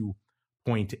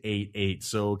 102.88.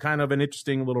 So kind of an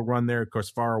interesting little run there, of course,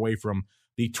 far away from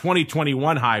the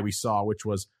 2021 high we saw, which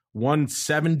was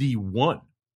 171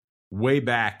 way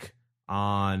back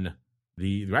on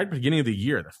the right beginning of the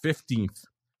year, the 15th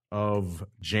of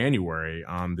January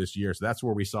on this year. So that's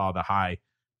where we saw the high.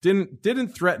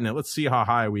 Didn't threaten it. Let's see how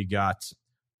high we got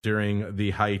during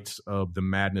the height of the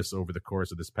madness over the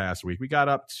course of this past week. We got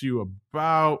up to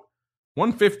about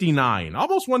 159,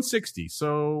 almost 160.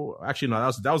 So actually,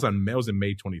 no, that was in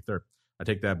May 23rd. I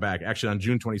take that back. Actually, on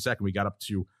June 22nd, we got up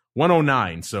to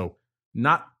 109. So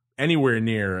not anywhere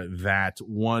near that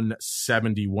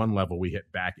 171 level we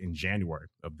hit back in January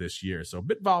of this year. So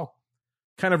BitVol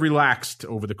kind of relaxed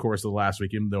over the course of the last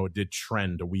week, even though it did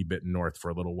trend a wee bit north for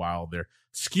a little while there.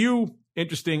 SKEW,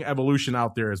 interesting evolution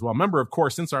out there as well. Remember, of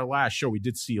course, since our last show, we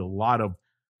did see a lot of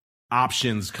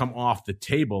options come off the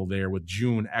table there with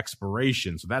June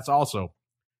expiration. So that's also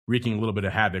wreaking a little bit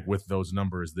of havoc with those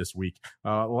numbers this week.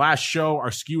 Last show, our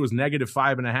SKEW was negative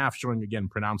 5.5, showing, again,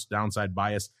 pronounced downside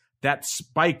bias. That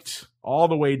spiked all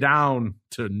the way down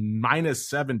to minus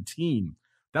 17.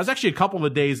 That was actually a couple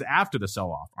of days after the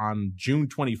sell-off. On June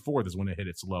 24th is when it hit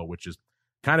its low, which is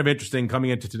kind of interesting coming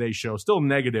into today's show. Still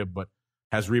negative, but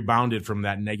has rebounded from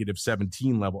that negative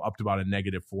 17 level up to about a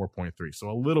negative 4.3. So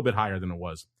a little bit higher than it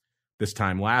was this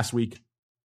time last week.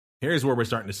 Here's where we're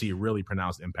starting to see really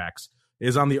pronounced impacts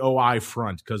is on the OI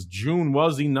front, because June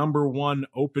was the number one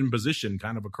open position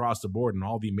kind of across the board in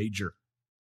all the major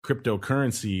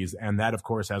cryptocurrencies. And that, of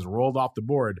course, has rolled off the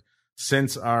board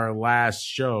since our last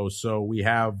show. So we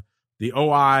have the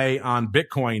OI on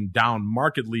Bitcoin down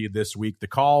markedly this week. The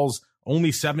calls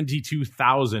only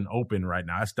 72,000 open right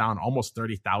now. That's down almost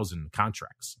 30,000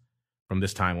 contracts from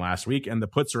this time last week. And the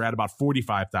puts are at about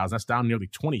 45,000. That's down nearly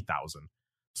 20,000.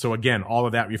 So again, all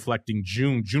of that reflecting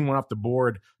June. June went off the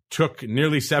board, took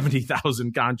nearly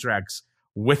 70,000 contracts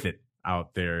with it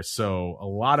out there. So a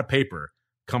lot of paper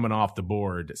coming off the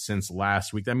board since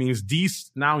last week. That means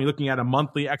DECE, now you're looking at a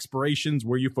monthly expirations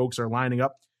where you folks are lining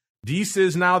up. DECE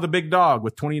is now the big dog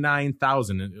with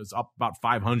 29,000. It was up about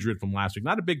 500 from last week.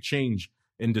 Not a big change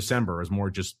in December. It was more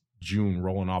just June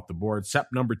rolling off the board. SEP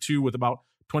number 2 with about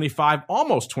 25,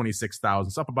 almost 26,000.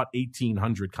 It's up about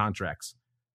 1,800 contracts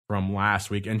from last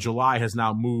week. And July has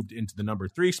now moved into the number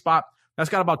 3 spot. That's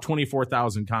got about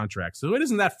 24,000 contracts. So it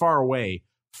isn't that far away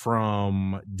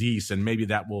from DECE, and maybe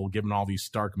that will, given all these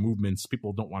stark movements,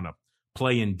 people don't want to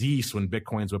play in DECE when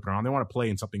Bitcoin's whipping around. They want to play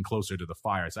in something closer to the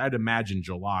fire. So I'd imagine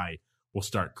July will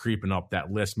start creeping up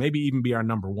that list, maybe even be our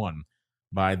number 1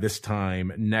 by this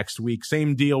time next week.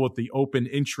 Same deal with the open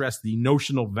interest. The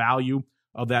notional value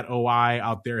of that OI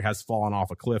out there has fallen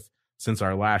off a cliff since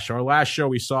our last show. Our last show,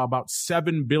 we saw about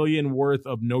 7 billion worth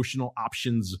of notional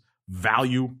options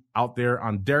value out there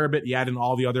on Deribit. You add in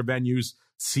all the other venues,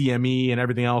 CME and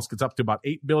everything else, gets up to about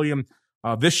 8 billion.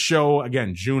 This show,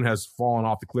 again, June has fallen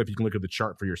off the cliff. You can look at the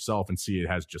chart for yourself and see it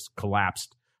has just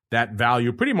collapsed. That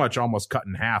value pretty much almost cut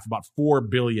in half, about 4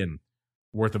 billion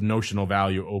worth of notional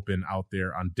value open out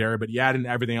there on Deribit. You add in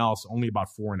everything else, only about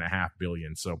 4.5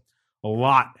 billion. So a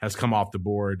lot has come off the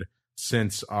board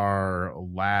since our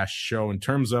last show. In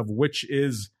terms of which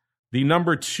is the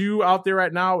number 2 out there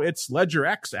right now, it's Ledger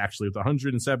X, actually, with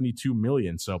 172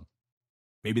 million. So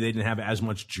maybe they didn't have as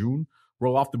much June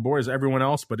roll off the board as everyone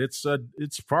else, but it's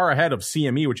far ahead of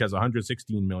CME, which has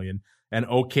 116 million, and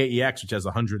OKEX, which has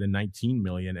 119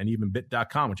 million, and even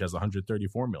Bit.com, which has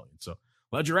 134 million. So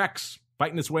Ledger X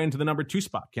fighting its way into the number 2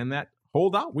 spot. Can that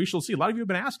hold out? We shall see. A lot of you have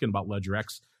been asking about Ledger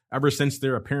X ever since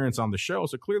their appearance on the show.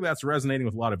 So clearly that's resonating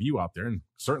with a lot of you out there, and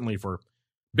certainly for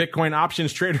Bitcoin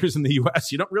options traders in the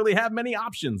US, you don't really have many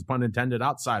options, pun intended,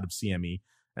 outside of CME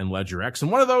and Ledger X. And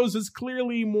one of those is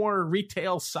clearly more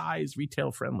retail size,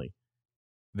 retail friendly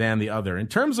than the other. In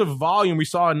terms of volume, we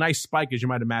saw a nice spike, as you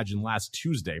might imagine, last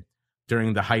Tuesday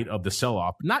during the height of the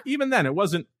sell-off. Not even then. It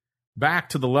wasn't back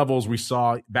to the levels we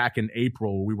saw back in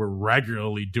April. We were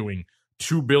regularly doing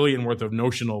 2 billion worth of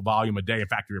notional volume a day. In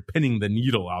fact, we were pinning the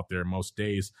needle out there most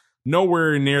days.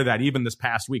 Nowhere near that. Even this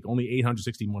past week, only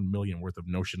 861 million worth of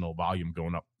notional volume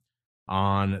going up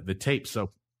on the tape.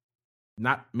 So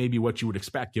not maybe what you would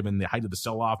expect given the height of the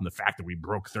sell-off and the fact that we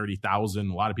broke 30,000.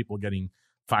 A lot of people getting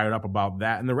fired up about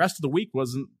that. And the rest of the week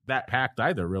wasn't that packed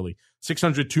either, really.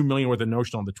 602 million worth of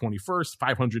notional on the 21st,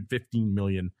 515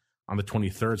 million on the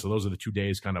 23rd. So those are the 2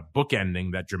 days kind of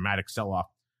bookending that dramatic sell-off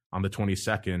on the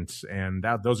 22nd. And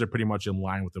those are pretty much in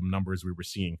line with the numbers we were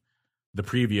seeing the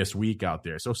previous week out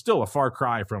there. So still a far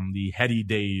cry from the heady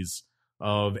days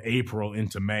of April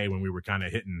into May when we were kind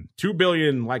of hitting 2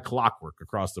 billion like clockwork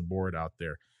across the board out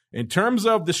there. In terms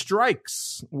of the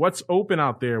strikes, what's open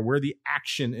out there, where the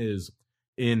action is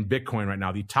in Bitcoin right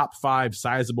now, the top 5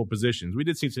 sizable positions. We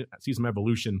did see some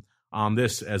evolution on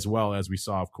this as well, as we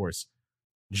saw, of course,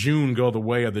 June go the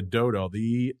way of the dodo.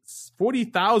 The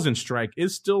 40,000 strike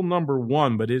is still number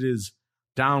 1, but it is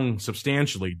down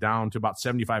substantially, down to about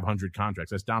 7,500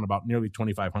 contracts. That's down about nearly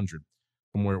 2,500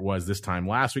 from where it was this time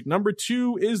last week. Number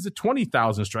 2 is the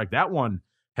 20,000 strike. That one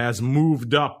has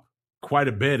moved up quite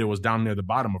a bit. It was down near the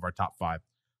bottom of our top 5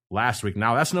 last week.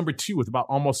 Now that's number 2 with about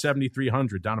almost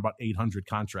 7,300, down about 800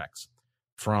 contracts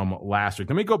from last week.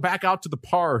 Let me go back out to the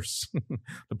pars.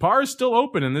 The pars still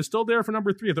open, and they're still there for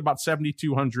number 3 at about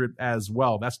 7,200 as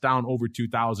well. That's down over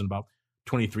 2,000, about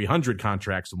 2,300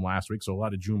 contracts from last week. So a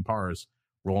lot of June pars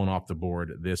rolling off the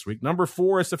board this week. Number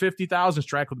 4 is the 50,000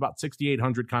 strike with about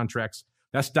 6,800 contracts.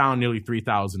 That's down nearly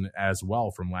 3,000 as well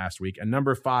from last week. And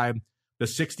number 5, the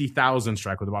 60,000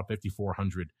 strike with about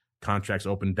 5,400 contracts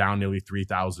open, down nearly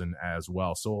 3,000 as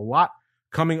well. So a lot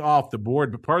coming off the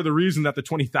board. But part of the reason that the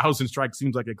 20,000 strike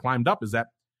seems like it climbed up is that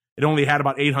it only had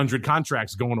about 800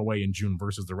 contracts going away in June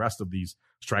versus the rest of these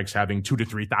strikes having 2,000 to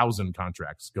 3,000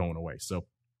 contracts going away. So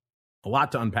a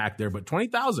lot to unpack there, but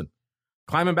 20,000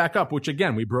 climbing back up, which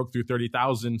again, we broke through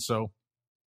 30,000. So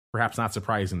perhaps not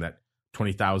surprising that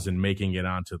 20,000 making it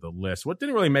onto the list. What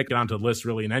didn't really make it onto the list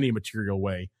really in any material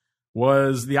way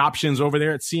was the options over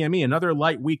there at CME. Another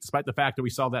light week, despite the fact that we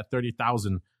saw that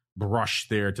 30,000 brush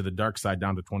there to the dark side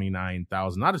down to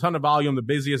 29,000. Not a ton of volume. The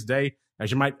busiest day,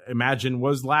 as you might imagine,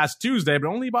 was last Tuesday, but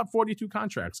only about 42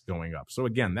 contracts going up. So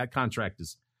again, that contract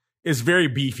is very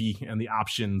beefy, and the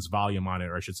options volume on it,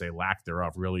 or I should say lack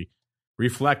thereof, really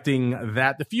reflecting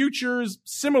that. The futures,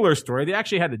 similar story. They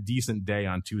actually had a decent day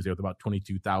on Tuesday with about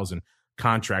 22,000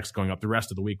 contracts going up. The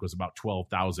rest of the week was about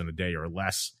 12,000 a day or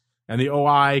less. And the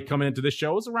OI coming into this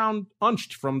show was around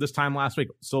unched from this time last week.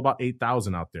 Still about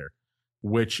 8,000 out there,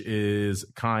 which is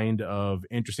kind of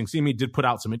interesting. CME did put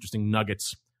out some interesting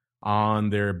nuggets on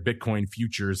their Bitcoin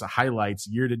futures highlights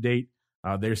year to date.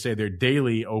 They say their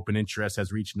daily open interest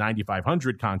has reached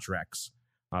 9,500 contracts.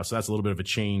 So that's a little bit of a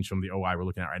change from the OI we're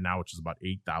looking at right now, which is about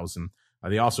 8,000.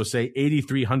 They also say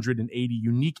 8,380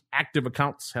 unique active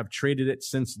accounts have traded it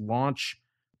since launch.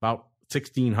 About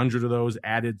 1,600 of those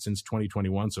added since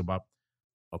 2021. So about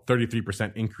a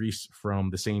 33% increase from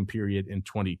the same period in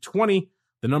 2020.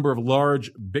 The number of large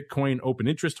Bitcoin open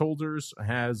interest holders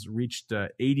has reached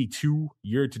 82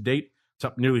 year to date. It's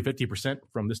up nearly 50%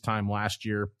 from this time last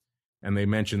year. And they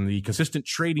mentioned the consistent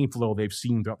trading flow they've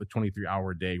seen throughout the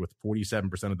 23-hour day, with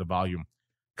 47% of the volume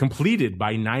completed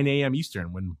by 9 a.m.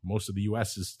 Eastern, when most of the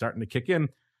U.S. is starting to kick in.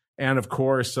 And of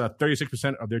course,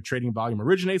 36% of their trading volume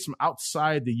originates from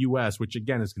outside the U.S., which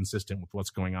again is consistent with what's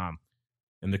going on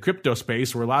in the crypto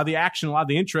space, where a lot of the action, a lot of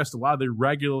the interest, a lot of the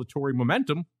regulatory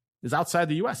momentum is outside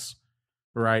the U.S.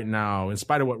 right now. In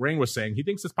spite of what RAYNE was saying, he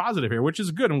thinks it's positive here, which is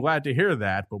good. I'm glad to hear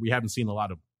that, but we haven't seen a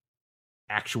lot of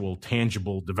actual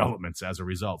tangible developments as a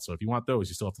result. So if you want those,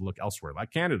 you still have to look elsewhere,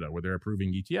 like Canada, where they're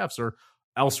approving ETFs, or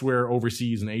elsewhere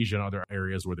overseas in Asia and other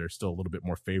areas where they're still a little bit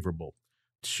more favorable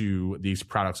to these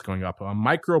products going up.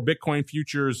 Micro Bitcoin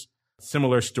futures,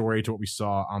 similar story to what we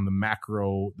saw on the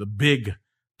macro, the big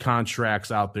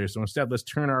contracts out there. So instead, let's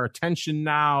turn our attention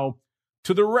now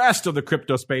to the rest of the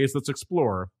crypto space. Let's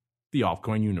explore the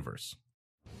altcoin universe.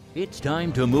 It's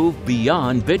time to move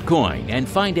beyond Bitcoin and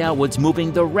find out what's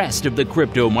moving the rest of the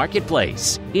crypto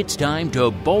marketplace. It's time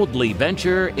to boldly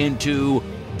venture into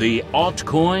the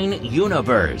altcoin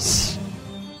universe.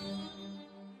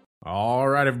 All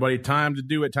right, everybody, time to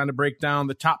do it. Time to break down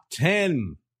the top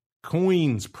 10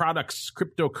 coins, products,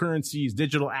 cryptocurrencies,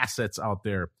 digital assets out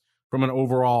there from an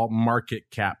overall market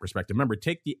cap perspective. Remember,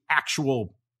 take the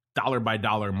actual dollar by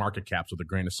dollar market caps with a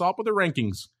grain of salt, but the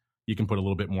rankings, you can put a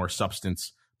little bit more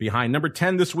substance behind. Number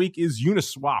 10 this week is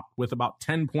Uniswap with about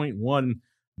 10.1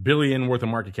 billion worth of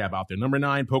market cap out there. Number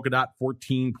 9, Polkadot,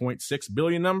 14.6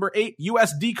 billion. Number 8,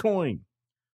 USD Coin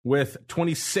with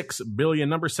 26 billion.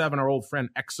 Number 7, our old friend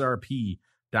XRP,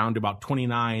 down to about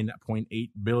 29.8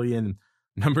 billion.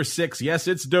 Number 6, yes,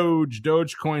 it's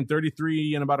Dogecoin,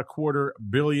 33 and about a quarter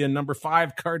billion. Number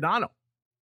 5, Cardano,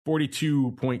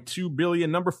 42.2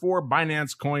 billion. Number 4,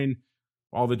 Binance Coin.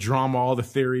 All the drama, all the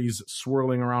theories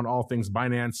swirling around all things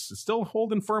Binance, still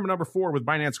holding firm at number 4 with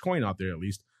Binance Coin out there, at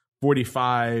least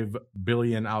 45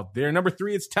 billion out there. Number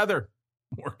 3, it's Tether.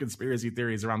 More conspiracy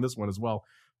theories around this one as well.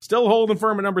 Still holding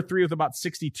firm at number 3 with about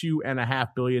 62.5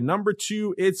 billion. Number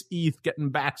 2, it's ETH, getting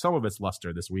back some of its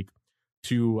luster this week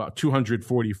to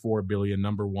 244 billion.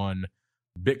 Number 1,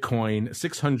 Bitcoin,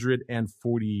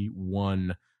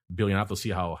 641 billion. I have to see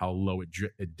how low it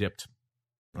dipped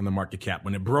on the market cap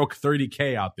when it broke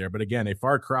 30K out there. But again, a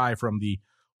far cry from the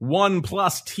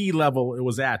 1+ T level it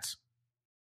was at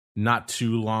not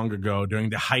too long ago during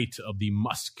the height of the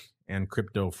Musk and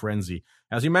crypto frenzy.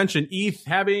 As you mentioned, ETH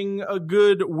having a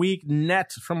good week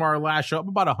net from our last show, up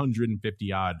about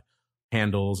 150 odd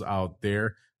handles out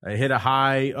there. It hit a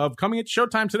high of, coming at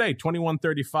showtime today,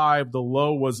 21.35. The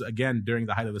low was, again, during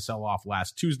the height of the sell-off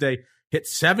last Tuesday, hit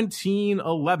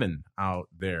 17.11 out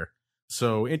there.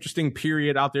 So interesting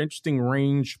period out there, interesting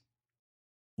range,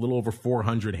 a little over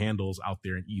 400 handles out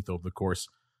there in ETH over the course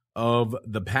of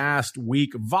the past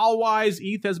week. Vol-wise,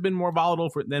 ETH has been more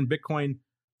volatile than Bitcoin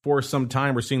for some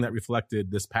time. We're seeing that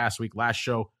reflected this past week. Last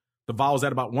show, the vol was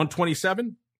at about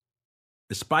 127.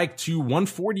 It spiked to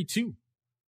 142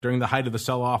 during the height of the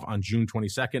sell-off on June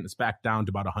 22nd. It's back down to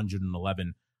about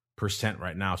 111%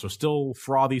 right now. So still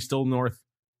frothy, still north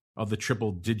of the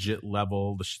triple-digit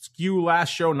level. The SKEW last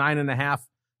show, 9.5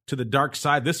 to the dark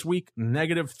side. This week,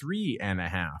 negative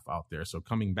 3.5 out there. So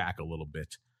coming back a little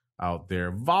bit out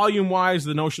there. Volume-wise,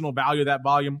 the notional value of that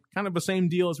volume, kind of the same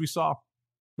deal as we saw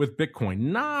with Bitcoin.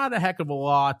 Not a heck of a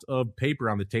lot of paper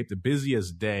on the tape. The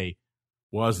busiest day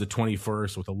was the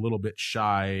 21st with a little bit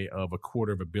shy of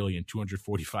 $250 million,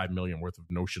 245 million worth of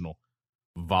notional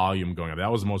volume going on.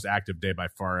 That was the most active day by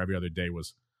far. Every other day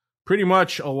was pretty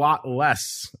much a lot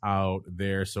less out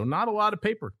there. So not a lot of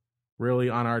paper really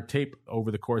on our tape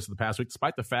over the course of the past week,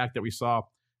 despite the fact that we saw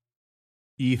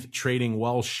ETH trading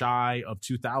well shy of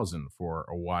 2,000 for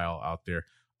a while out there.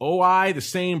 OI, the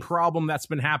same problem that's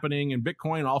been happening in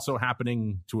Bitcoin, also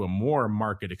happening to a more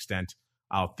market extent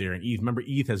out there in ETH. Remember,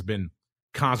 ETH has been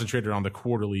concentrated on the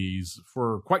quarterlies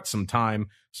for quite some time.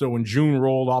 So when June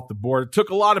rolled off the board, it took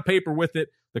a lot of paper with it.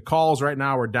 The calls right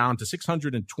now are down to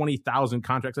 620,000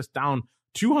 contracts. That's down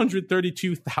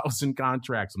 232,000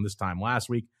 contracts from this time last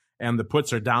week. And the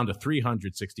puts are down to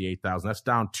 368,000. That's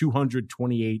down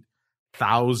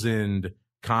 228,000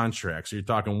 contracts. So you're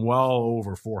talking well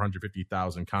over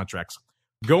 450,000 contracts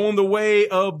going the way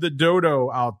of the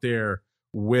dodo out there,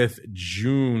 with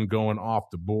June going off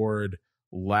the board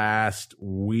last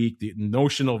week. The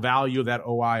notional value of that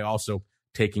OI also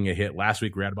taking a hit. Last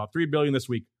week we had about 3 billion. This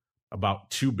week about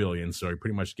 2 billion. So you're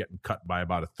pretty much getting cut by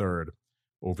about a third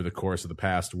over the course of the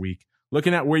past week.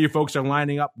 Looking at where you folks are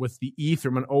lining up with the ETH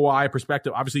from an OI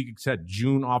perspective, obviously you said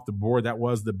June off the board. That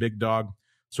was the big dog.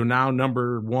 So now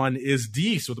number one is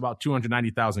DECE with about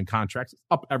 290,000 contracts,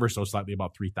 up ever so slightly,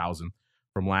 about 3,000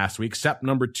 from last week. SEP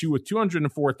number two with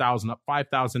 204,000, up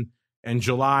 5,000. And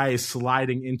July is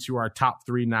sliding into our top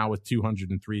three now with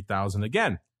 203,000.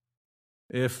 Again,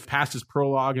 if past is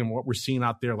prologue and what we're seeing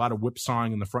out there, a lot of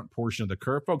whipsawing in the front portion of the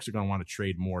curve, folks are going to want to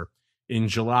trade more in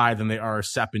July than they are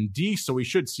SEP and DECE. So we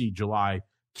should see July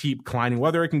keep climbing.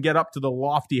 Whether it can get up to the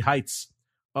lofty heights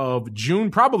of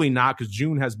June, probably not, because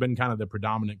June has been kind of the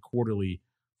predominant quarterly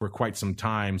for quite some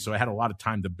time. So I had a lot of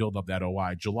time to build up that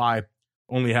OI. July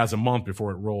only has a month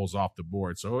before it rolls off the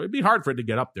board. So it'd be hard for it to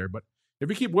get up there. But if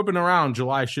we keep whipping around,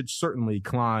 July should certainly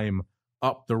climb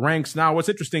up the ranks. Now, what's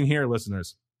interesting here,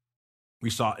 listeners, we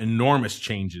saw enormous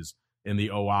changes in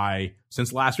the OI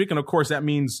since last week. And of course, that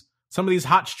means some of these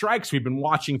hot strikes we've been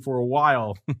watching for a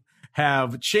while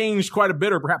have changed quite a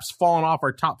bit, or perhaps fallen off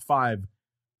our top five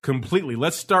completely.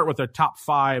 Let's start with our top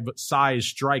five size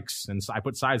strikes. And I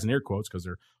put size in air quotes because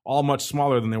they're all much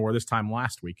smaller than they were this time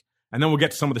last week. And then we'll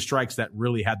get to some of the strikes that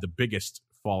really had the biggest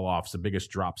fall offs, the biggest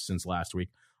drops since last week.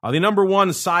 The number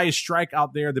one size strike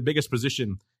out there, the biggest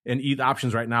position in ETH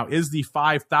options right now, is the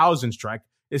 5,000 strike.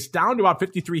 It's down to about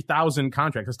 53,000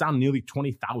 contracts. It's down nearly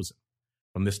 20,000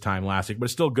 from this time last week, but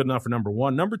it's still good enough for number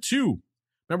one. Number two,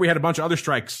 remember we had a bunch of other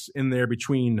strikes in there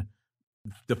between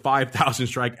the 5,000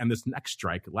 strike and this next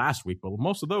strike last week, but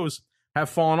most of those have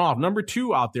fallen off. Number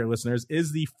two out there, listeners,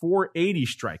 is the 480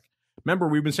 strike. Remember,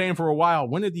 we've been saying for a while,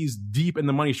 when are these deep in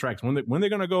the money strikes? When they're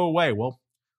going to go away? Well,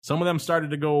 some of them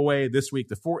started to go away this week.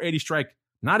 The 480 strike,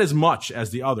 not as much as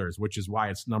the others, which is why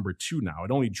it's number two now. It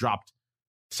only dropped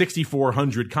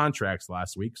 6,400 contracts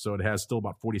last week, so it has still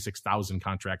about 46,000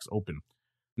 contracts open.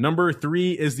 Number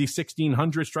three is the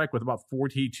 1,600 strike with about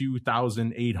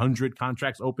 42,800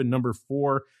 contracts open. Number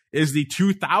four is the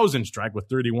 2,000 strike with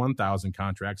 31,000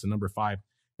 contracts. And number five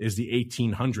is the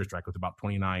 1,800 strike with about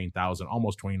 29,000,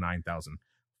 almost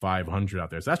 29,500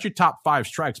 out there. So that's your top five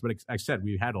strikes. But like I said,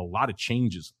 we've had a lot of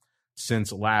changes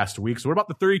since last week. So what about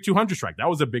the 3,200 strike? That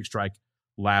was a big strike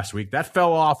last week. That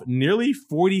fell off nearly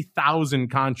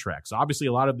 40,000 contracts. Obviously,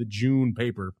 a lot of the June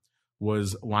paper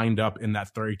was lined up in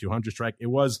that 3,200 strike. It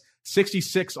was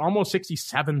 66, almost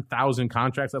 67,000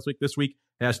 contracts last week. This week,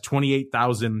 it has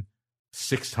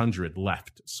 28,600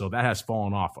 left. So that has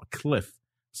fallen off a cliff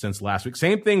since last week.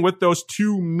 Same thing with those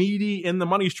two meaty in the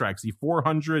money strikes, the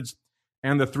 400s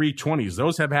and the 320s.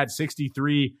 Those have had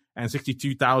 63 and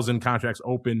 62,000 contracts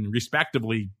open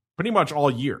respectively pretty much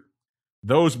all year.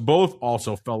 Those both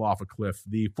also fell off a cliff.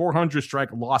 The 400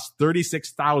 strike lost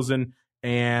 36,000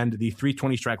 and the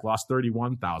 320 strike lost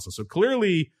 31,000. So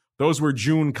clearly those were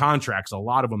June contracts, a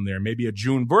lot of them there, maybe a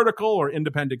June vertical or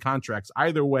independent contracts.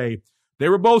 Either way, they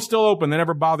were both still open. They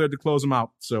never bothered to close them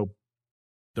out. So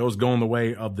those going the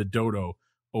way of the dodo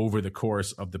over the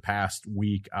course of the past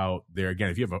week out there. Again,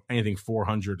 if you have anything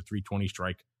 400 to 320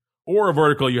 strike or a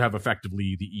vertical, you have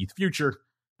effectively the ETH future.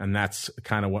 And that's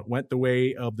kind of what went the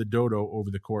way of the dodo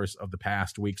over the course of the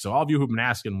past week. So all of you who've been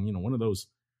asking, one of those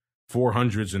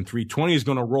 400s and 320 is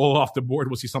going to roll off the board.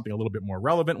 We'll see something a little bit more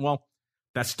relevant. Well,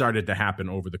 that started to happen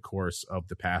over the course of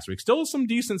the past week. Still some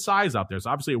decent size out there.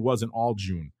 So obviously it wasn't all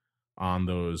June on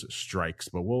those strikes,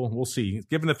 but we'll see.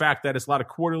 Given the fact that it's a lot of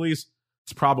quarterlies,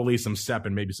 it's probably some SEP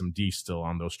and maybe some D still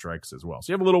on those strikes as well.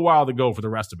 So you have a little while to go for the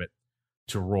rest of it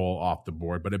to roll off the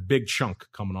board, but a big chunk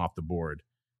coming off the board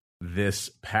this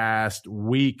past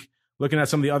week. Looking at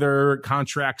some of the other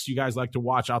contracts you guys like to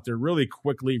watch out there really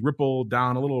quickly. Ripple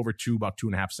down a little over about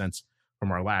 2.5 cents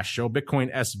from our last show.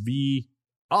 Bitcoin SV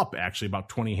up actually about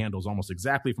 20 handles almost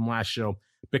exactly from last show.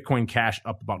 Bitcoin Cash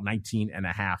up about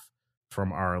 19.5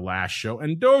 from our last show.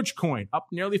 And Dogecoin up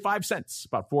nearly 5 cents,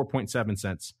 about 4.7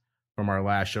 cents from our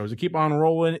last show. As we keep on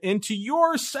rolling into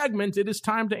your segment, it is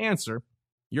time to answer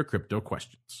your crypto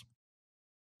questions.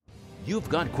 You've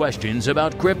got questions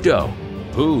about crypto.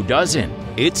 Who doesn't?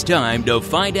 It's time to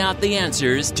find out the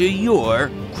answers to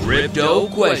your crypto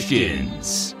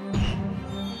questions.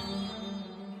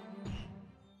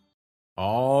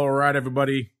 All right,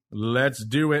 everybody, let's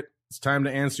do it. It's time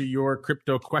to answer your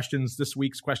crypto questions. This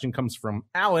week's question comes from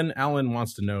Alan. Alan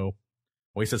wants to know,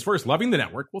 he says, first, loving the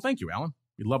network. Well, thank you, Alan.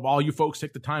 We love all you folks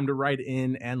take the time to write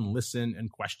in and listen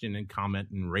and question and comment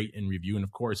and rate and review. And,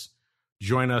 of course,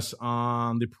 join us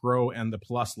on the Pro and the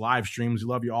Plus live streams. We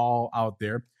love you all out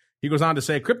there. He goes on to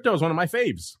say, crypto is one of my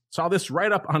faves. Saw this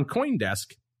right up on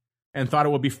CoinDesk and thought it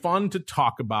would be fun to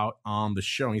talk about on the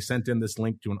show. And he sent in this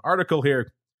link to an article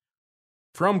here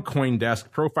from CoinDesk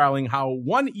profiling how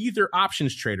one Ether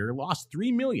options trader lost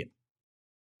 $3 million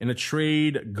in a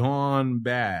trade gone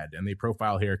bad. And they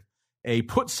profile here a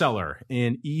put seller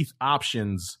in ETH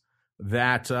options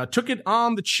that took it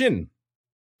on the chin,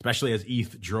 especially as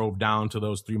ETH drove down to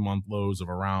those 3-month lows of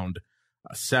around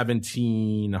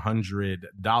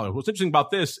 $1,700. What's interesting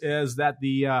about this is that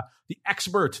the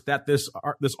expert that this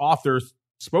author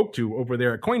spoke to over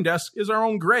there at CoinDesk is our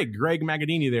own Greg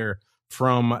Magadini there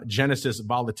from Genesis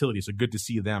Volatility. So good to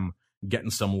see them getting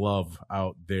some love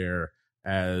out there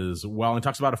as well. And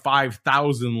talks about a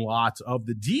 5,000 lot of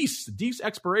the Dees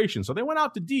expiration. So they went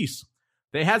out to Dees.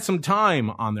 They had some time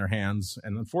on their hands.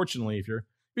 And unfortunately, if you're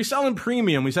selling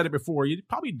premium, we said it before, you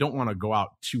probably don't want to go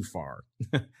out too far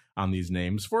on these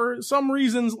names for some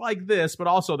reasons like this, but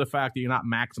also the fact that you're not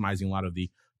maximizing a lot of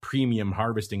the premium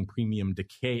harvesting, premium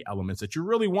decay elements that you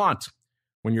really want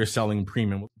when you're selling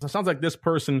premium. It sounds like this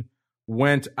person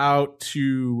went out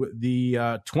to the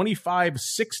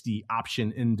 2560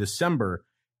 option in December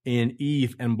in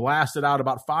ETH and blasted out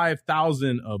about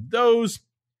 5,000 of those.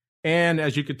 And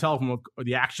as you could tell from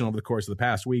the action over the course of the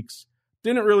past weeks,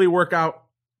 didn't really work out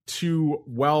too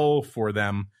well for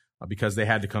them because they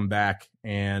had to come back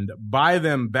and buy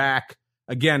them back.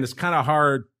 Again, it's kind of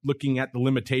hard looking at the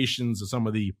limitations of some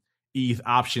of the ETH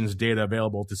options data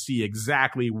available to see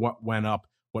exactly what went up,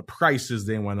 what prices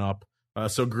they went up.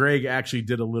 So Greg actually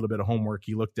did a little bit of homework.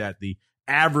 He looked at the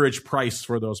average price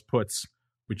for those puts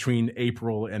between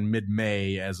April and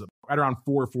mid-May as right around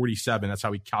 447. That's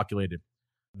how he calculated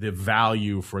the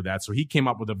value for that. So he came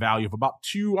up with a value of about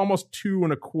almost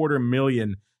 $2.25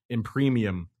 million in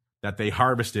premium that they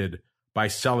harvested by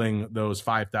selling those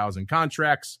 5,000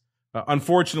 contracts.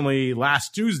 Unfortunately,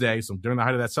 last Tuesday, so during the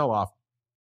height of that sell-off,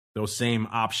 those same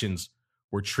options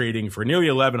were trading for nearly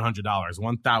 $1,100,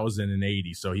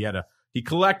 $1,080. So he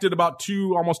collected about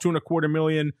almost $2.25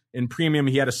 million in premium.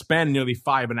 He had to spend nearly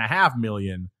 $5.5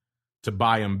 million to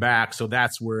buy them back. So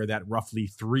that's where that roughly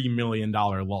 $3 million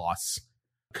loss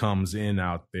comes in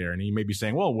out there. And he may be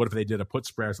saying, well, what if they did a put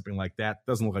spread or something like that?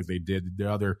 Doesn't look like they did.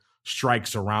 The other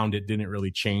strikes around it didn't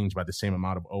really change by the same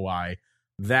amount of OI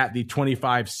that the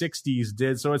 2560s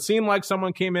did. So it seemed like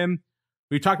someone came in.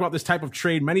 We talked about this type of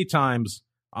trade many times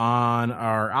on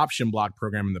our option block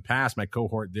program in the past. My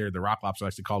cohort there, the Rock Lobster,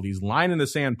 likes to call these line in the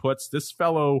sand puts. This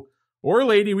fellow or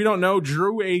lady, we don't know,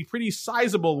 drew a pretty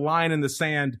sizable line in the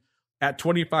sand at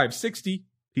 2560.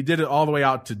 He did it all the way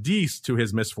out to Dees to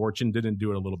his misfortune. Didn't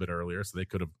do it a little bit earlier, so they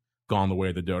could have gone the way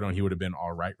of the dodo, and he would have been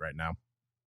all right now.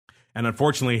 And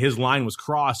unfortunately, his line was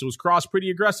crossed. It was crossed pretty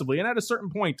aggressively, and at a certain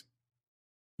point,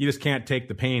 you just can't take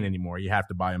the pain anymore. You have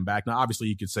to buy him back. Now, obviously,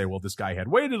 you could say, well, this guy had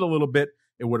waited a little bit.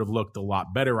 It would have looked a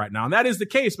lot better right now. And that is the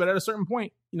case. But at a certain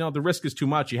point, the risk is too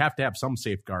much. You have to have some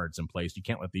safeguards in place. You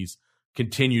can't let these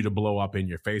continue to blow up in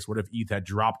your face. What if ETH had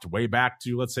dropped way back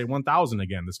to, let's say, 1,000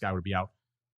 again? This guy would be out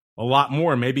a lot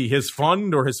more. Maybe his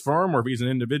fund or his firm, or if he's an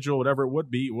individual, whatever it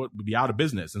would be out of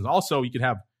business. And also, you could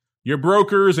have your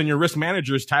brokers and your risk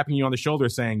managers tapping you on the shoulder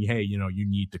saying, hey, you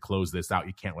need to close this out.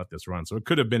 You can't let this run. So it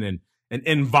could have been an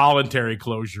involuntary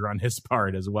closure on his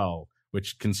part as well,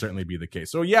 which can certainly be the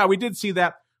case. So yeah, we did see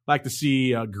that. Like to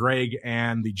see Greg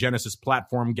and the Genesis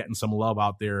platform getting some love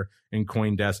out there in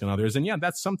CoinDesk and others. And yeah,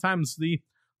 that's sometimes the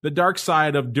dark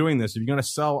side of doing this. If you're going to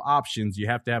sell options, you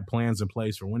have to have plans in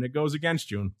place for when it goes against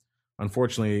you. And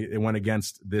unfortunately, it went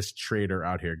against this trader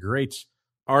out here. Great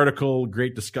article,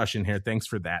 great discussion here. Thanks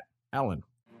for that, Alan.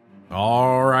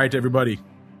 All right, everybody.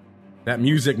 That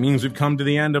music means we've come to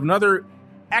the end of another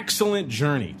excellent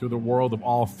journey through the world of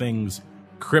all things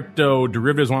crypto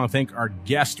derivatives. I want to thank our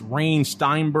guest, RAYNE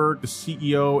Steinberg, the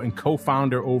CEO and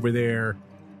co-founder over there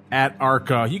at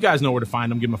ARCA. You guys know where to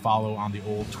find them. Give them a follow on the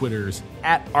old Twitters.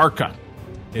 At ARCA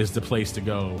is the place to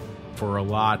go for a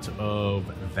lot of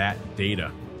that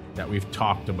data that we've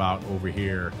talked about over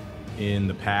here in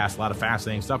the past. A lot of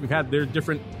fascinating stuff. We've had their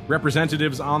different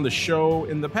representatives on the show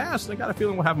in the past. I got a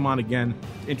feeling we'll have them on again.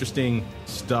 Interesting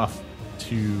stuff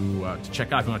to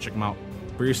check out. If you want to check them out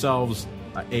for yourselves,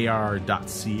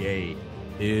 AR.ca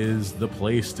is the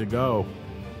place to go.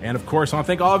 And of course, I want to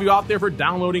thank all of you out there for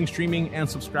downloading, streaming, and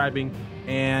subscribing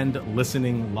and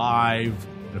listening live.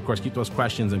 And of course, keep those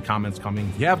questions and comments coming.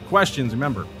 If you have questions,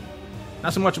 remember,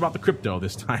 not so much about the crypto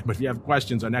this time, but if you have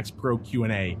questions, our next Pro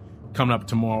Q&A coming up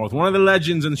tomorrow with one of the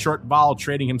legends in short vol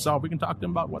trading himself. We can talk to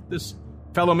him about what this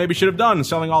fellow maybe should have done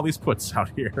selling all these puts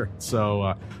out here.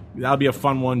 So that'll be a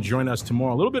fun one. Join us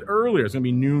tomorrow a little bit earlier. It's going to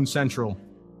be noon Central,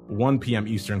 1 p.m.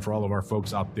 Eastern for all of our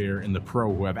folks out there in the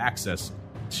Pro who have access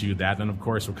to that. And of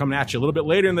course, we're coming at you a little bit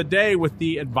later in the day with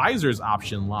the advisors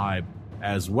option live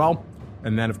as well.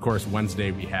 And then, of course,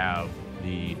 Wednesday we have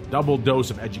the double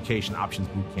dose of education options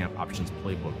bootcamp options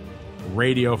playbook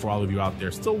radio for all of you out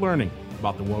there still learning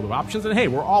about the world of options. And hey,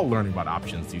 we're all learning about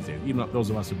options these days, even those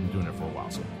of us who've been doing it for a while.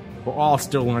 So we're all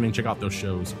still learning. Check out those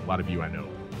shows. A lot of you I know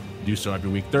do so every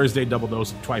week. Thursday, double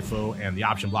dose of TWIFO and the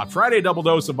option block. Friday, double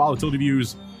dose of volatility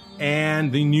views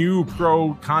and the new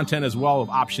pro content as well of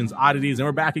options oddities. And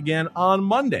we're back again on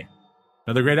Monday.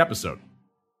 Another great episode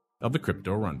of the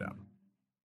Crypto Rundown.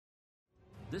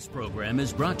 This program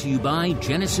is brought to you by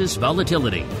Genesis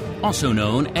Volatility, also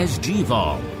known as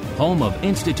GVol, home of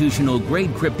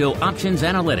institutional-grade crypto options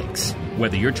analytics.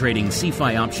 Whether you're trading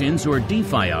CeFi options or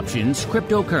DeFi options,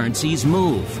 cryptocurrencies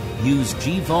move. Use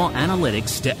GVol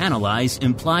Analytics to analyze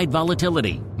implied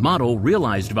volatility, model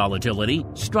realized volatility,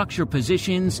 structure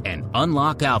positions, and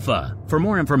unlock alpha. For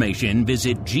more information,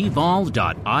 visit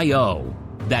gvol.io.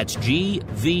 That's GVOL.io.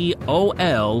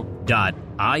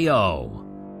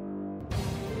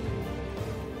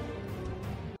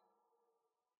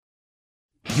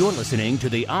 You're listening to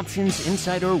the Options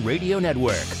Insider Radio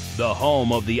Network, the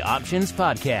home of the Options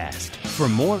Podcast. For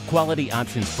more quality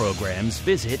options programs,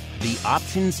 visit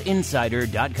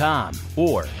theoptionsinsider.com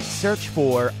or search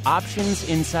for Options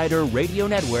Insider Radio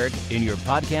Network in your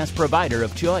podcast provider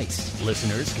of choice.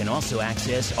 Listeners can also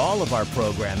access all of our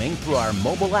programming through our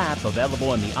mobile app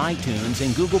available in the iTunes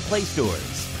and Google Play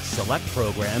stores. Select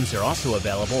programs are also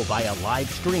available via live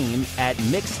stream at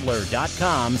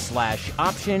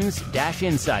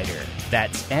mixlr.com/options-insider.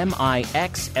 That's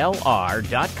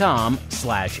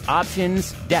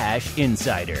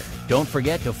mixlr.com/options-insider. Don't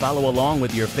forget to follow along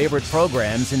with your favorite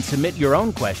programs and submit your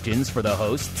own questions for the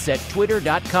hosts at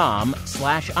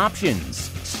twitter.com/options,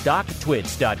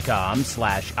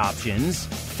 stocktwits.com/options,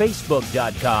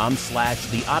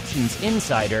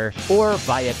 facebook.com/theoptionsinsider, or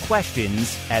via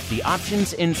questions at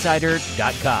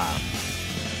theoptionsinsider.com.